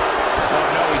gone. Oh,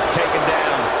 no, he's taken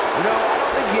down. No, I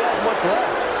don't think he has much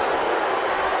left.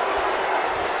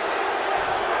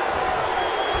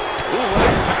 Ooh,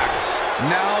 what impact.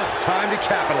 Now it's time to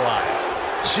capitalize.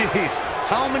 Jeez,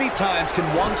 how many times can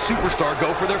one superstar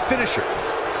go for their finisher?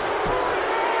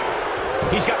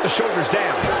 He's got the shoulders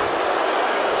down. 2.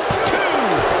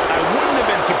 I wouldn't have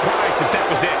been surprised if that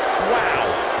was it. Wow.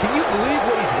 Can you believe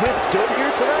what he's withstood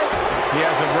here tonight? He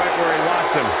has him right where he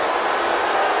wants him.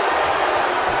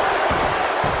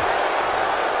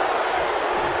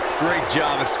 Great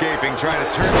job escaping, trying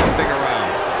to turn this thing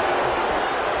around.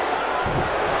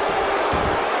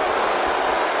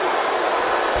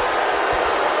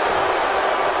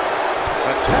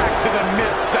 Attack to the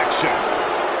midsection.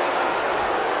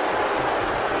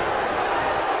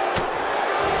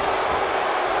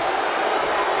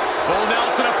 Full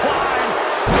Nelson applied.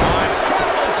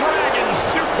 Incredible Dragon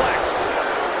suplex.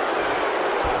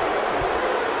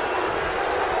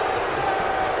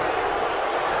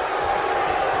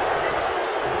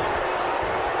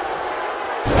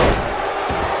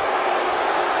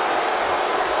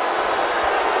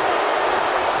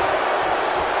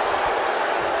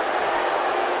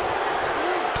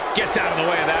 Gets out of the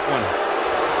way of that one.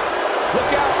 Look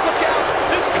out, look out.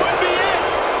 This could be it.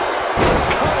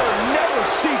 Cutter never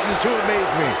ceases to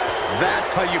amaze me.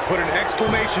 That's how you put an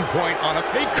exclamation point on a...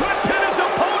 He could pin his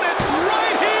opponent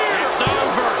right here. It's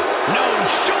over. No,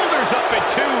 shoulders up at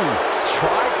 2.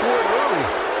 Try for it early.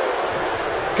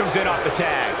 Comes in off the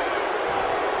tag.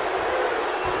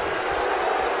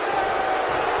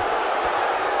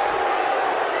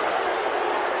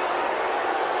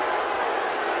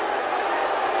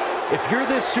 If you're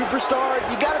this superstar,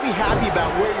 you got to be happy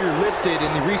about where you're listed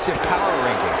in the recent power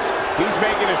rankings. He's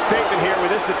making a statement here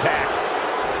with this attack.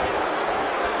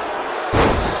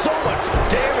 So much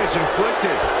damage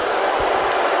inflicted.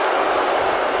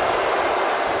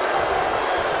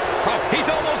 Oh, he's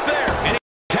almost there. And he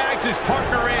tags his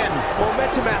partner in.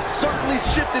 Momentum has certainly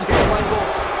shifted here, Michael.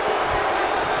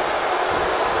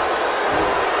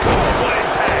 What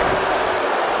impact.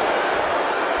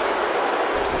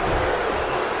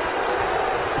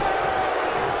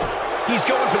 He's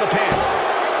going for the pin.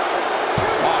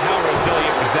 Oh, how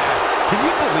resilient was that? Can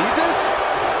you believe this?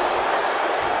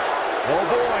 Oh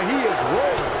boy, he is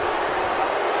rolling.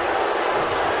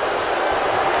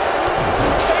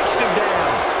 Takes him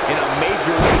down in a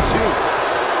major way, too.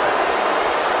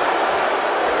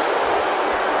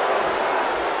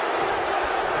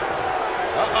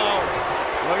 Uh-oh.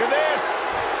 Look at this.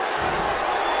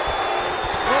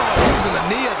 Oh, using the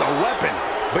knee as a weapon.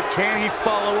 But can he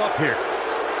follow up here?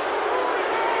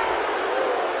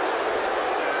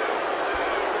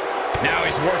 Now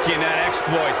he's working that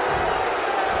exploit.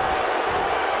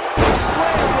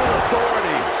 Slam with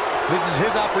authority. This is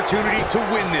his opportunity to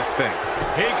win this thing.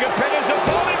 He could pin his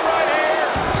opponent right here.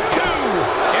 2.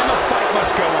 And the fight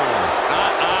must go on.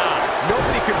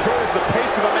 Nobody controls the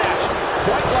pace of a match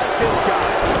quite like this guy.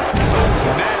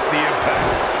 And that's the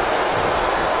impact.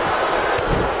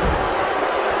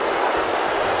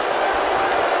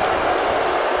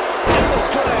 And the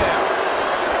slam.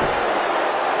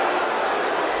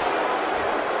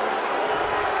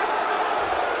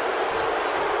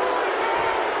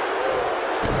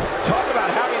 Talk about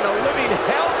having the living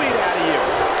hell beat out of you.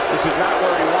 This is not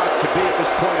where he wants to be at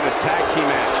this point in this tag team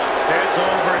match. It's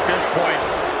over at this point.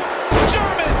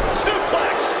 German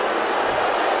suplex.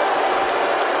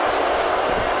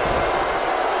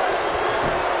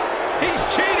 He's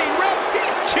cheating, Rep.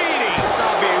 He's cheating.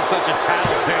 Stop being such a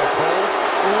tattletale, Cole.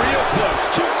 Real close.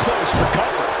 Too close for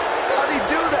comfort. How'd he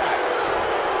do that?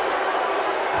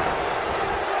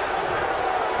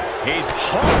 He's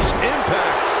harsh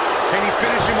impact. Can he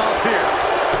finish him off here?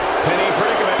 Can he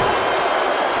break him at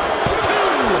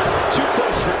 2? Too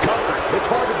close for comfort. It's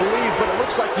hard to believe, but it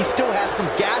looks like he still has some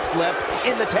gas left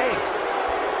in the tank.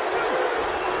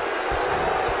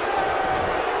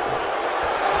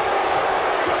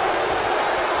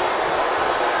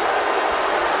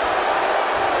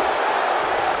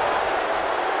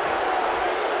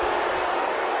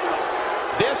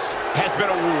 This has been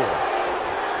a war.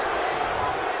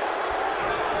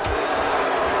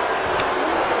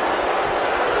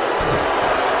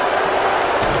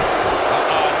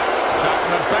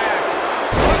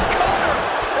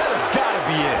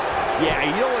 Yeah,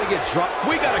 you don't want to get dropped.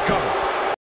 We got to cover.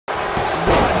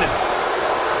 Run.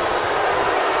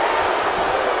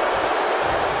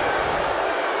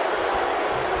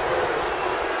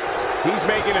 He's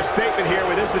making a statement here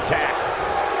with this attack.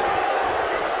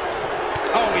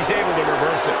 Oh, he's able to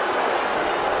reverse it.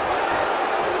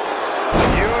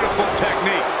 Beautiful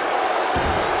technique.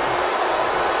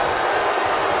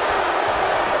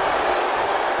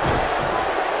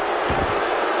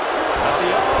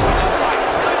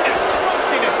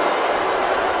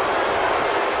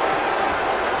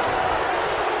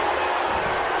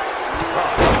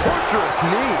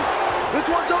 Knee. This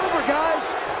one's over, guys.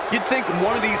 You'd think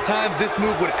one of these times this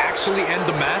move would actually end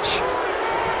the match.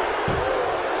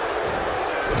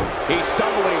 He's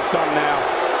stumbling some now.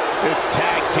 This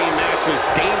tag team match is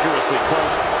dangerously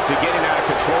close to getting out of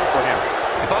control for him.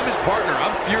 If I'm his partner,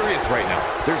 I'm furious right now.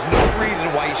 There's no reason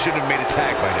why he shouldn't have made a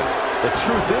tag by now. The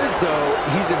truth is, though,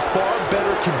 he's in far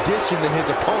better condition than his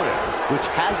opponent, which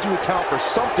has to account for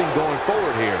something going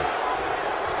forward here.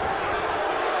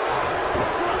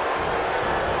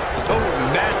 Oh,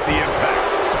 nasty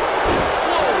impact.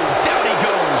 Whoa, down he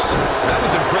goes. That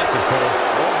was impressive, Cole.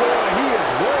 Oh, boy, he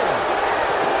is rolling.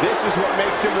 This is what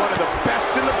makes him one of the best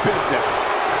in the business.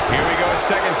 Here we go a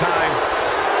second time.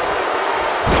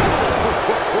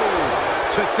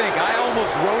 To think, I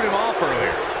almost wrote him off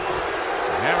earlier.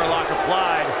 Hammerlock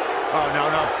applied. Oh,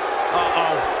 no, no.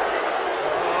 Uh-oh.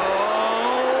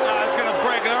 Oh, it's going to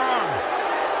break an arm.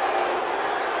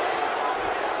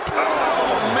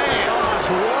 Oh, man.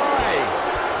 Why?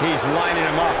 He's lining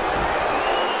him up.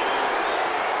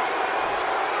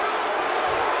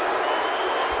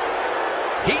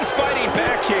 He's fighting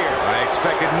back here. I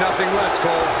expected nothing less, Cole.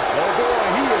 Oh, boy,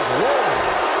 he is rolling.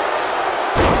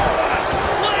 What a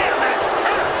slam! That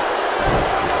hurt!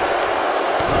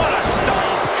 What a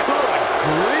stomp! Good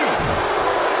grief!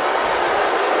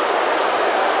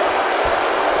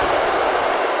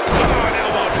 Oh, an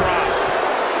elbow drop.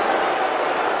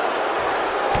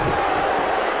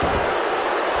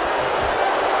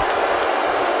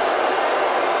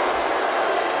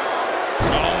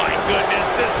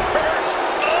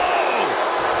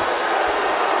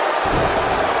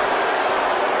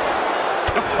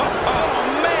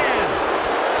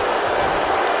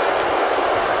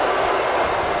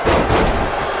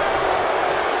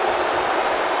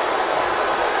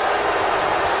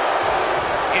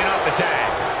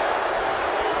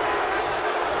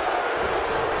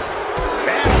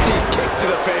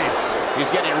 He's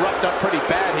getting roughed up pretty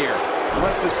bad here.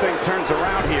 Unless this thing turns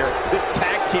around here, this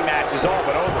tag team match is all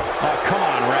but over. Oh, come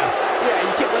on, ref. Yeah,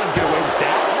 you can't let him get away with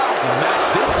that. Not in a match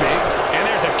this big. And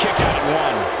there's a kick out at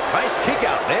one. Nice kick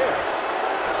out there.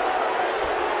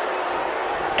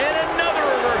 And another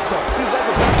reversal. Seems like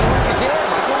we're back to work again,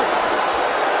 Michael.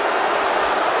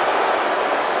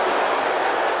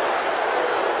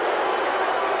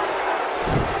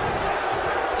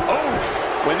 Oh,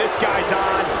 when this guy's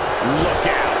on, look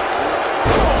out.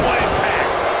 Oh, what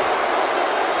impact.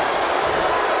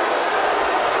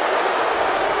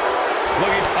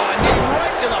 Looking on knee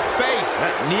right to the face.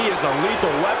 That knee is a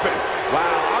lethal weapon.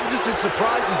 Wow, I'm just as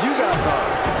surprised as you guys are.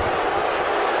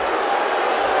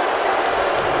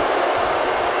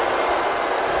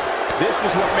 This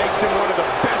is what makes him one of the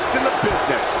best in the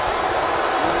business.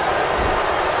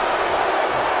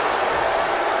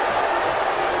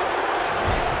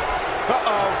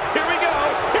 Uh-oh. Here we go.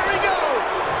 Here we go.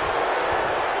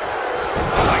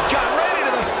 Oh, my God. Right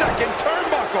into the second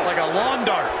turnbuckle. Like a lawn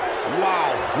dart.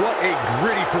 Wow, what a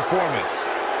gritty performance.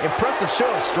 Impressive show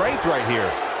of strength right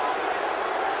here.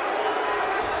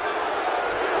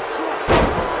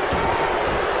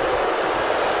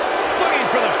 Looking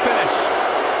for the finish.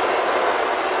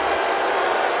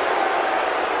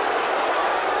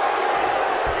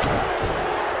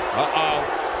 Uh-oh.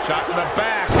 Shot in the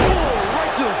back. Oh,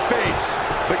 right to the face.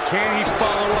 But can he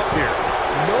follow up here?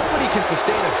 Nobody can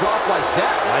sustain a drop like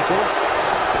that, Michael.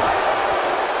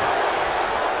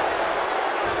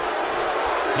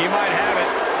 He might have it.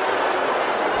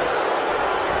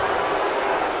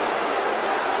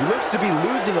 He looks to be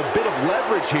losing a bit of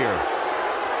leverage here.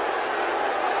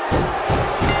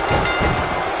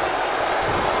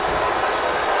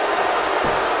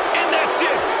 And that's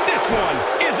it. This one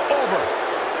is over.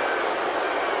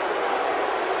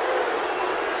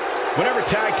 Whenever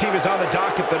tag team is on the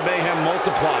docket, the mayhem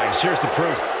multiplies. Here's the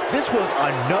proof. This was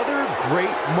another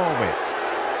great moment.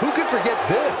 Who could forget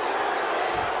this?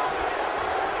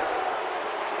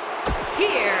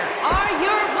 Here are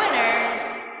your winners.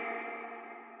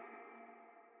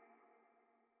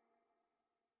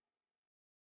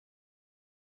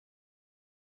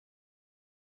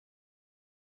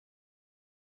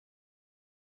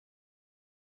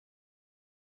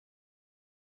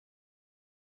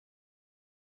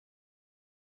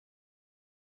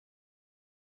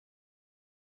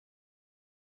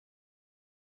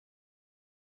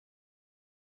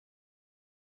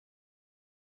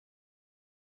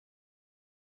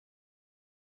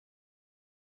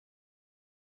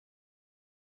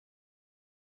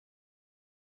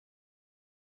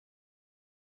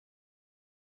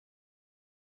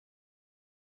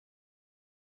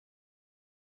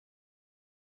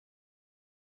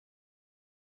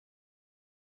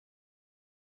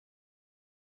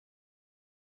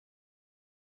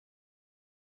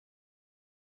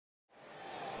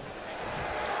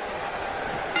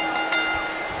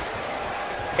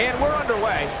 And we're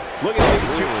underway. Look at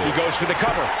these two. He goes for the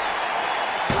cover.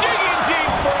 Digging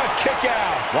deep for a kick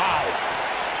out. Wow.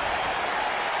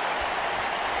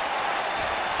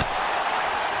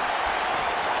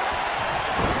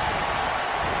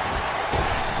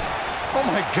 Oh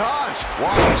my gosh.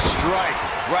 What a strike.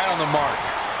 Right on the mark.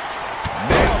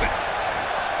 Nailed it.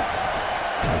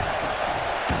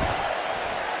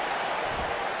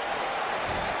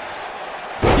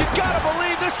 You gotta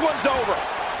believe this one's over.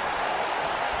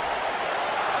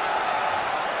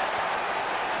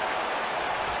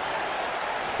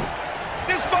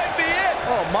 This might be it.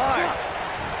 Oh my.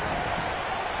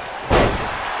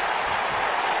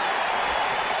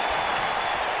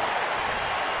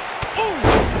 Boom!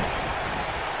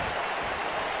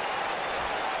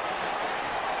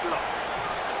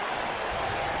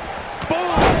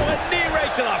 A knee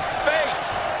right to the face.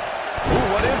 Ooh,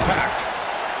 what impact.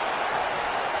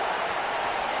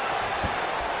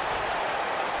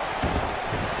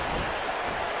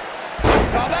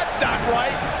 Oh, that's not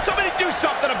right. Somebody do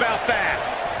something about that.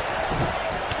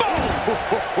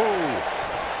 Boom!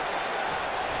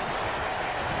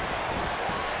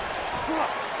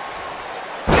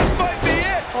 This might be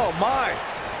it. Oh my.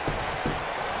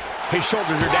 His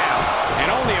shoulders are down,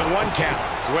 and only a one count.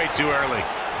 It's way too early.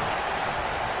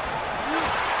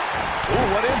 Ooh,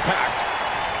 what impact.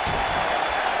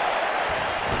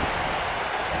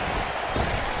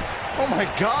 Oh my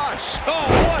gosh. Oh,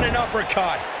 what an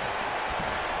uppercut.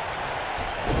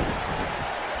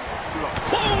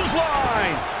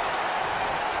 Clothesline.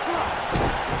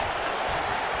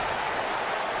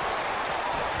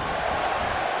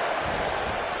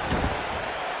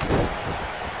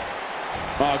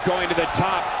 Oh, going to the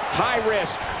top. High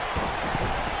risk.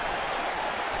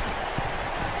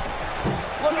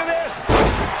 Look at this.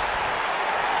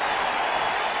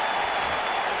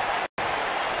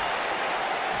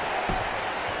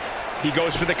 He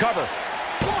goes for the cover.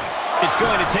 It's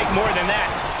going to take more than that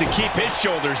to keep his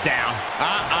shoulders down.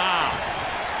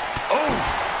 Oof.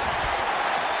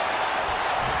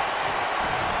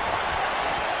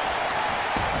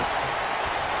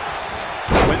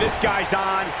 When this guy's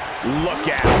on, look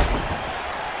out.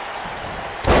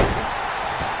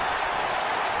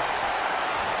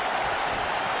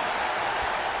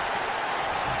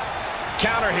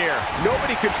 Counter here.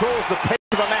 Nobody controls the pace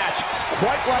of a match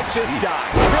quite like this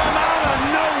guy. From out of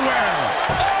nowhere.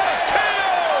 KO!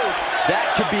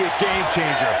 That could be a game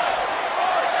changer.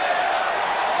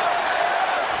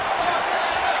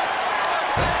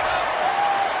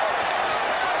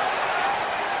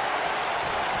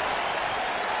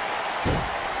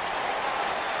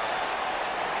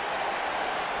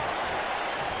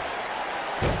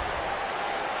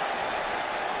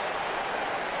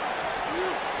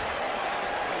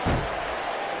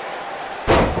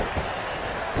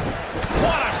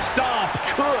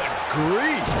 Good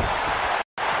grief.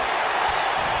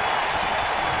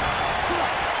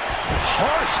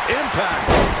 Harsh impact.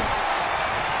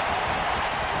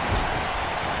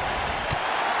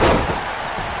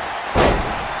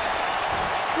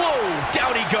 Whoa,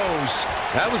 down he goes.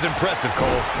 That was impressive,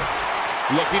 Cole.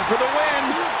 Looking for the win.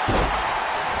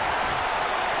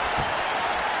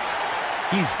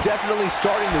 He's definitely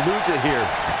starting to lose it here.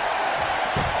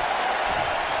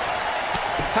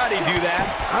 How'd he do that?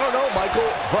 I don't know, Michael,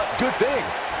 but good thing.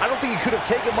 I don't think he could have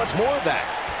taken much more of that.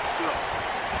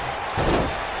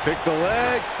 Pick the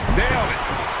leg. Nailed it.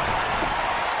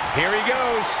 Here he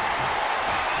goes.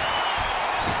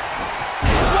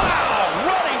 Wow,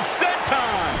 running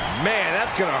senton. Man,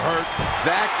 that's going to hurt.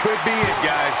 That could be it,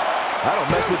 guys. I don't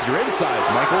mess with your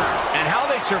insides, Michael. And how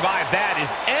they survive that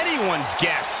is anyone's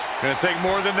guess. Gonna take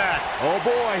more than that. Oh,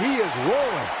 boy, he is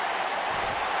rolling.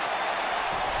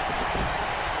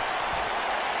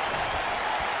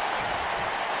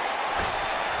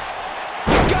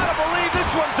 Gotta believe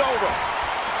this one's over.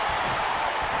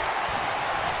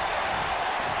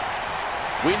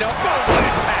 We know what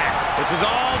impact. This is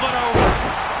all but over.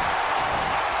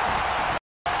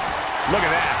 Look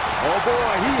at that. Oh,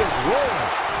 boy, he is rolling.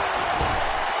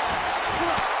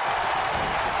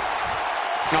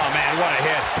 Oh, man, what a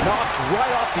hit. Knocked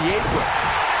right off the apron.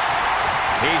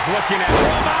 He's looking at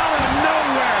from out of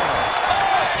nowhere.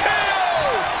 Oh,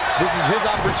 KO! This is his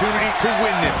opportunity to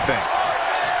win this thing.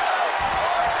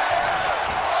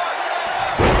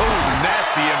 Oh,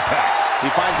 nasty impact. He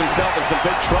finds himself in some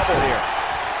big trouble here.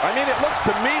 I mean, it looks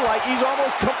to me like he's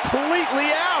almost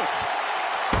completely out.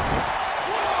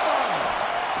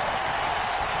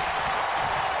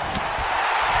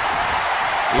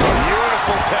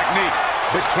 Beautiful technique.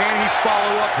 But can he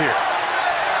follow up here?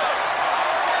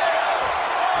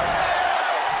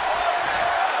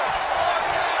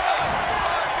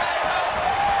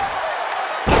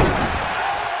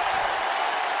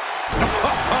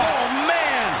 Oh,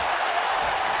 man!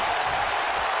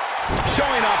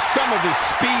 Showing off some of his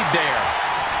speed there.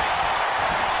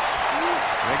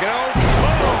 There you go.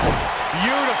 Oh,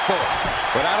 beautiful.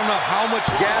 But I don't know how much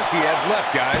gas he has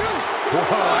left, guys. Whoa,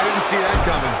 I didn't see that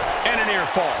coming. And a near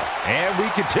fall. And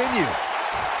we continue.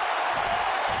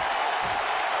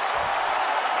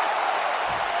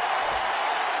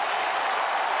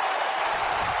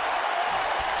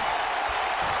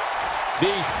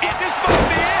 And this might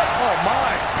be it. Oh,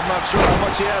 my. I'm not sure how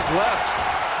much he has left.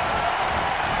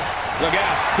 Look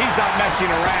out. He's not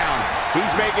messing around.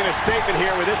 He's making a statement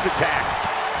here with this attack.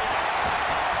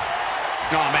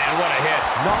 Oh, man, what a hit.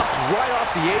 Knocked right off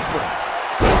the apron.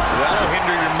 That'll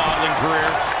hinder your modeling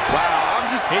career. Wow,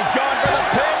 he's going for the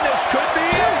pin. This could be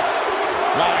it.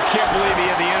 Wow, I can't believe he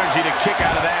had the energy to kick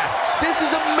out of that. This is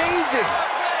amazing.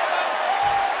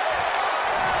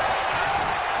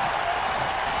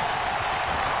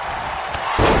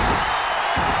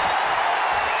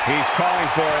 He's calling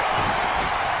for it.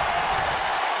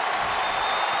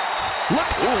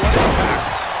 Look, ooh, what impact.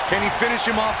 Can he finish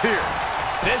him off here?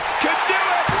 This could do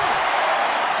it.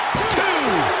 Two.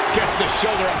 Gets the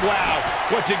shoulder up loud.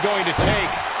 What's it going to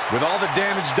take? With all the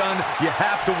damage done, you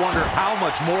have to wonder how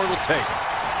much more it'll take.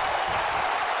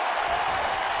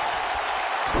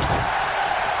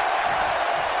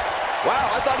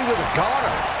 Wow, I thought he was a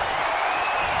goner.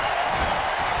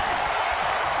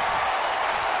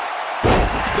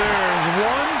 There's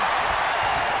one.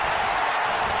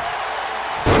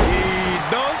 He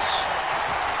does.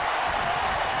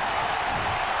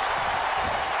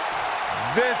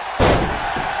 This.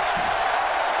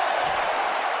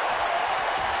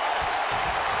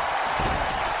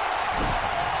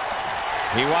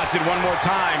 He wants it one more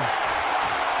time.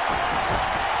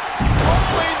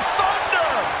 Rolling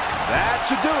thunder. That That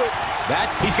should do it.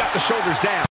 He's got the shoulders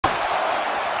down. 2!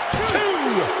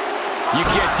 You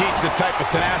can't teach the type of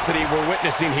tenacity we're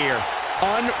witnessing here.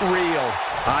 Unreal.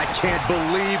 I can't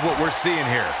believe what we're seeing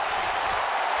here.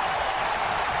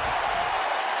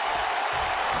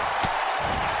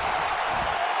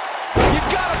 You've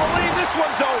got to believe this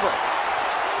one's over.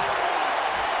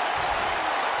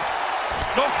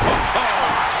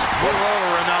 Move over,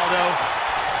 Ronaldo.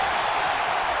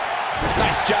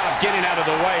 Nice job getting out of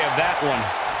the way of that one.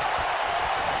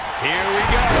 Here we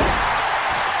go.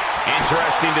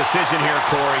 Interesting decision here,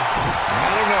 Corey. I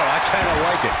don't know. I kind of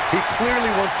like it. He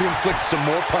clearly wants to inflict some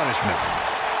more punishment.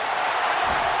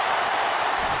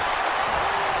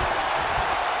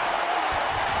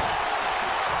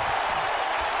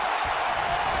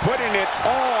 Putting it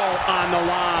all on the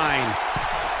line.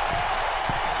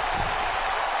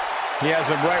 He has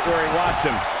him right where he wants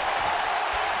him.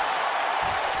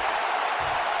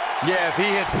 Yeah, if he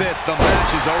hits this, the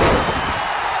match is over.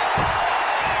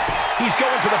 He's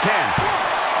going for the pin.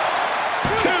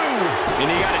 2! And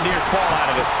he got a near fall out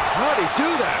of it. How'd he do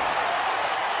that?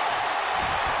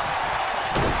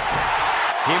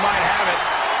 He might have it.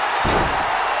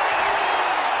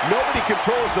 Nobody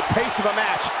controls the pace of a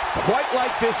match quite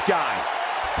like this guy.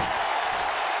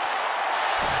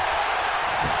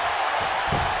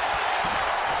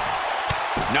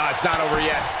 No, it's not over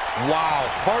yet. Wow.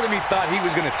 Part of me thought he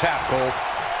was going to tap, Cole.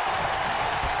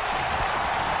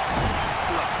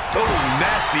 Oh,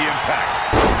 nasty impact.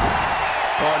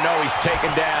 Oh, no, he's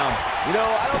taken down. You know,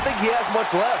 I don't think he has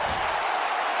much left.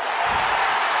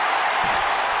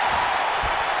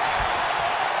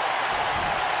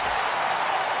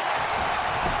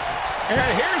 And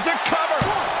here's the cover.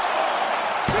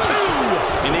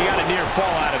 2! And he got a near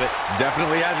fall out of it.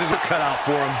 Definitely has his cut out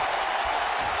for him.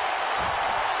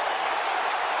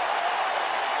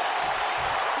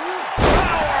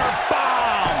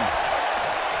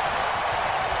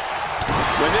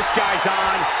 When this guy's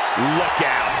on, look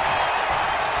out.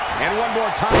 And one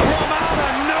more time. From out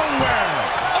of nowhere.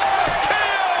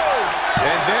 Oh,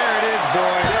 And there it is,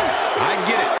 boys. I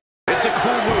get it. It's a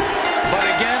cool move. But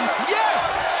again, Yes!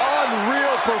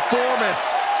 Unreal performance.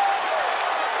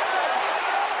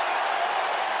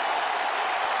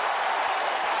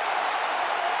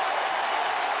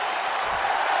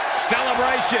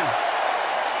 celebration.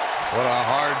 What a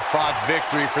hard-fought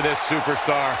victory for this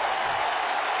superstar.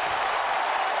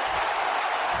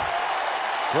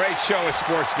 Great show of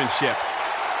sportsmanship.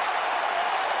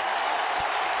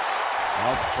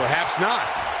 Well, perhaps not.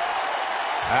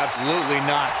 Absolutely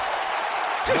not.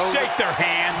 Just shake their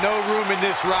hand. No room in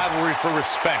this rivalry for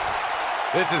respect.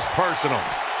 This is personal.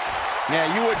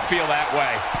 Yeah, you would feel that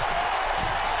way.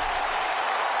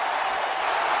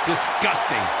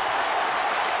 Disgusting.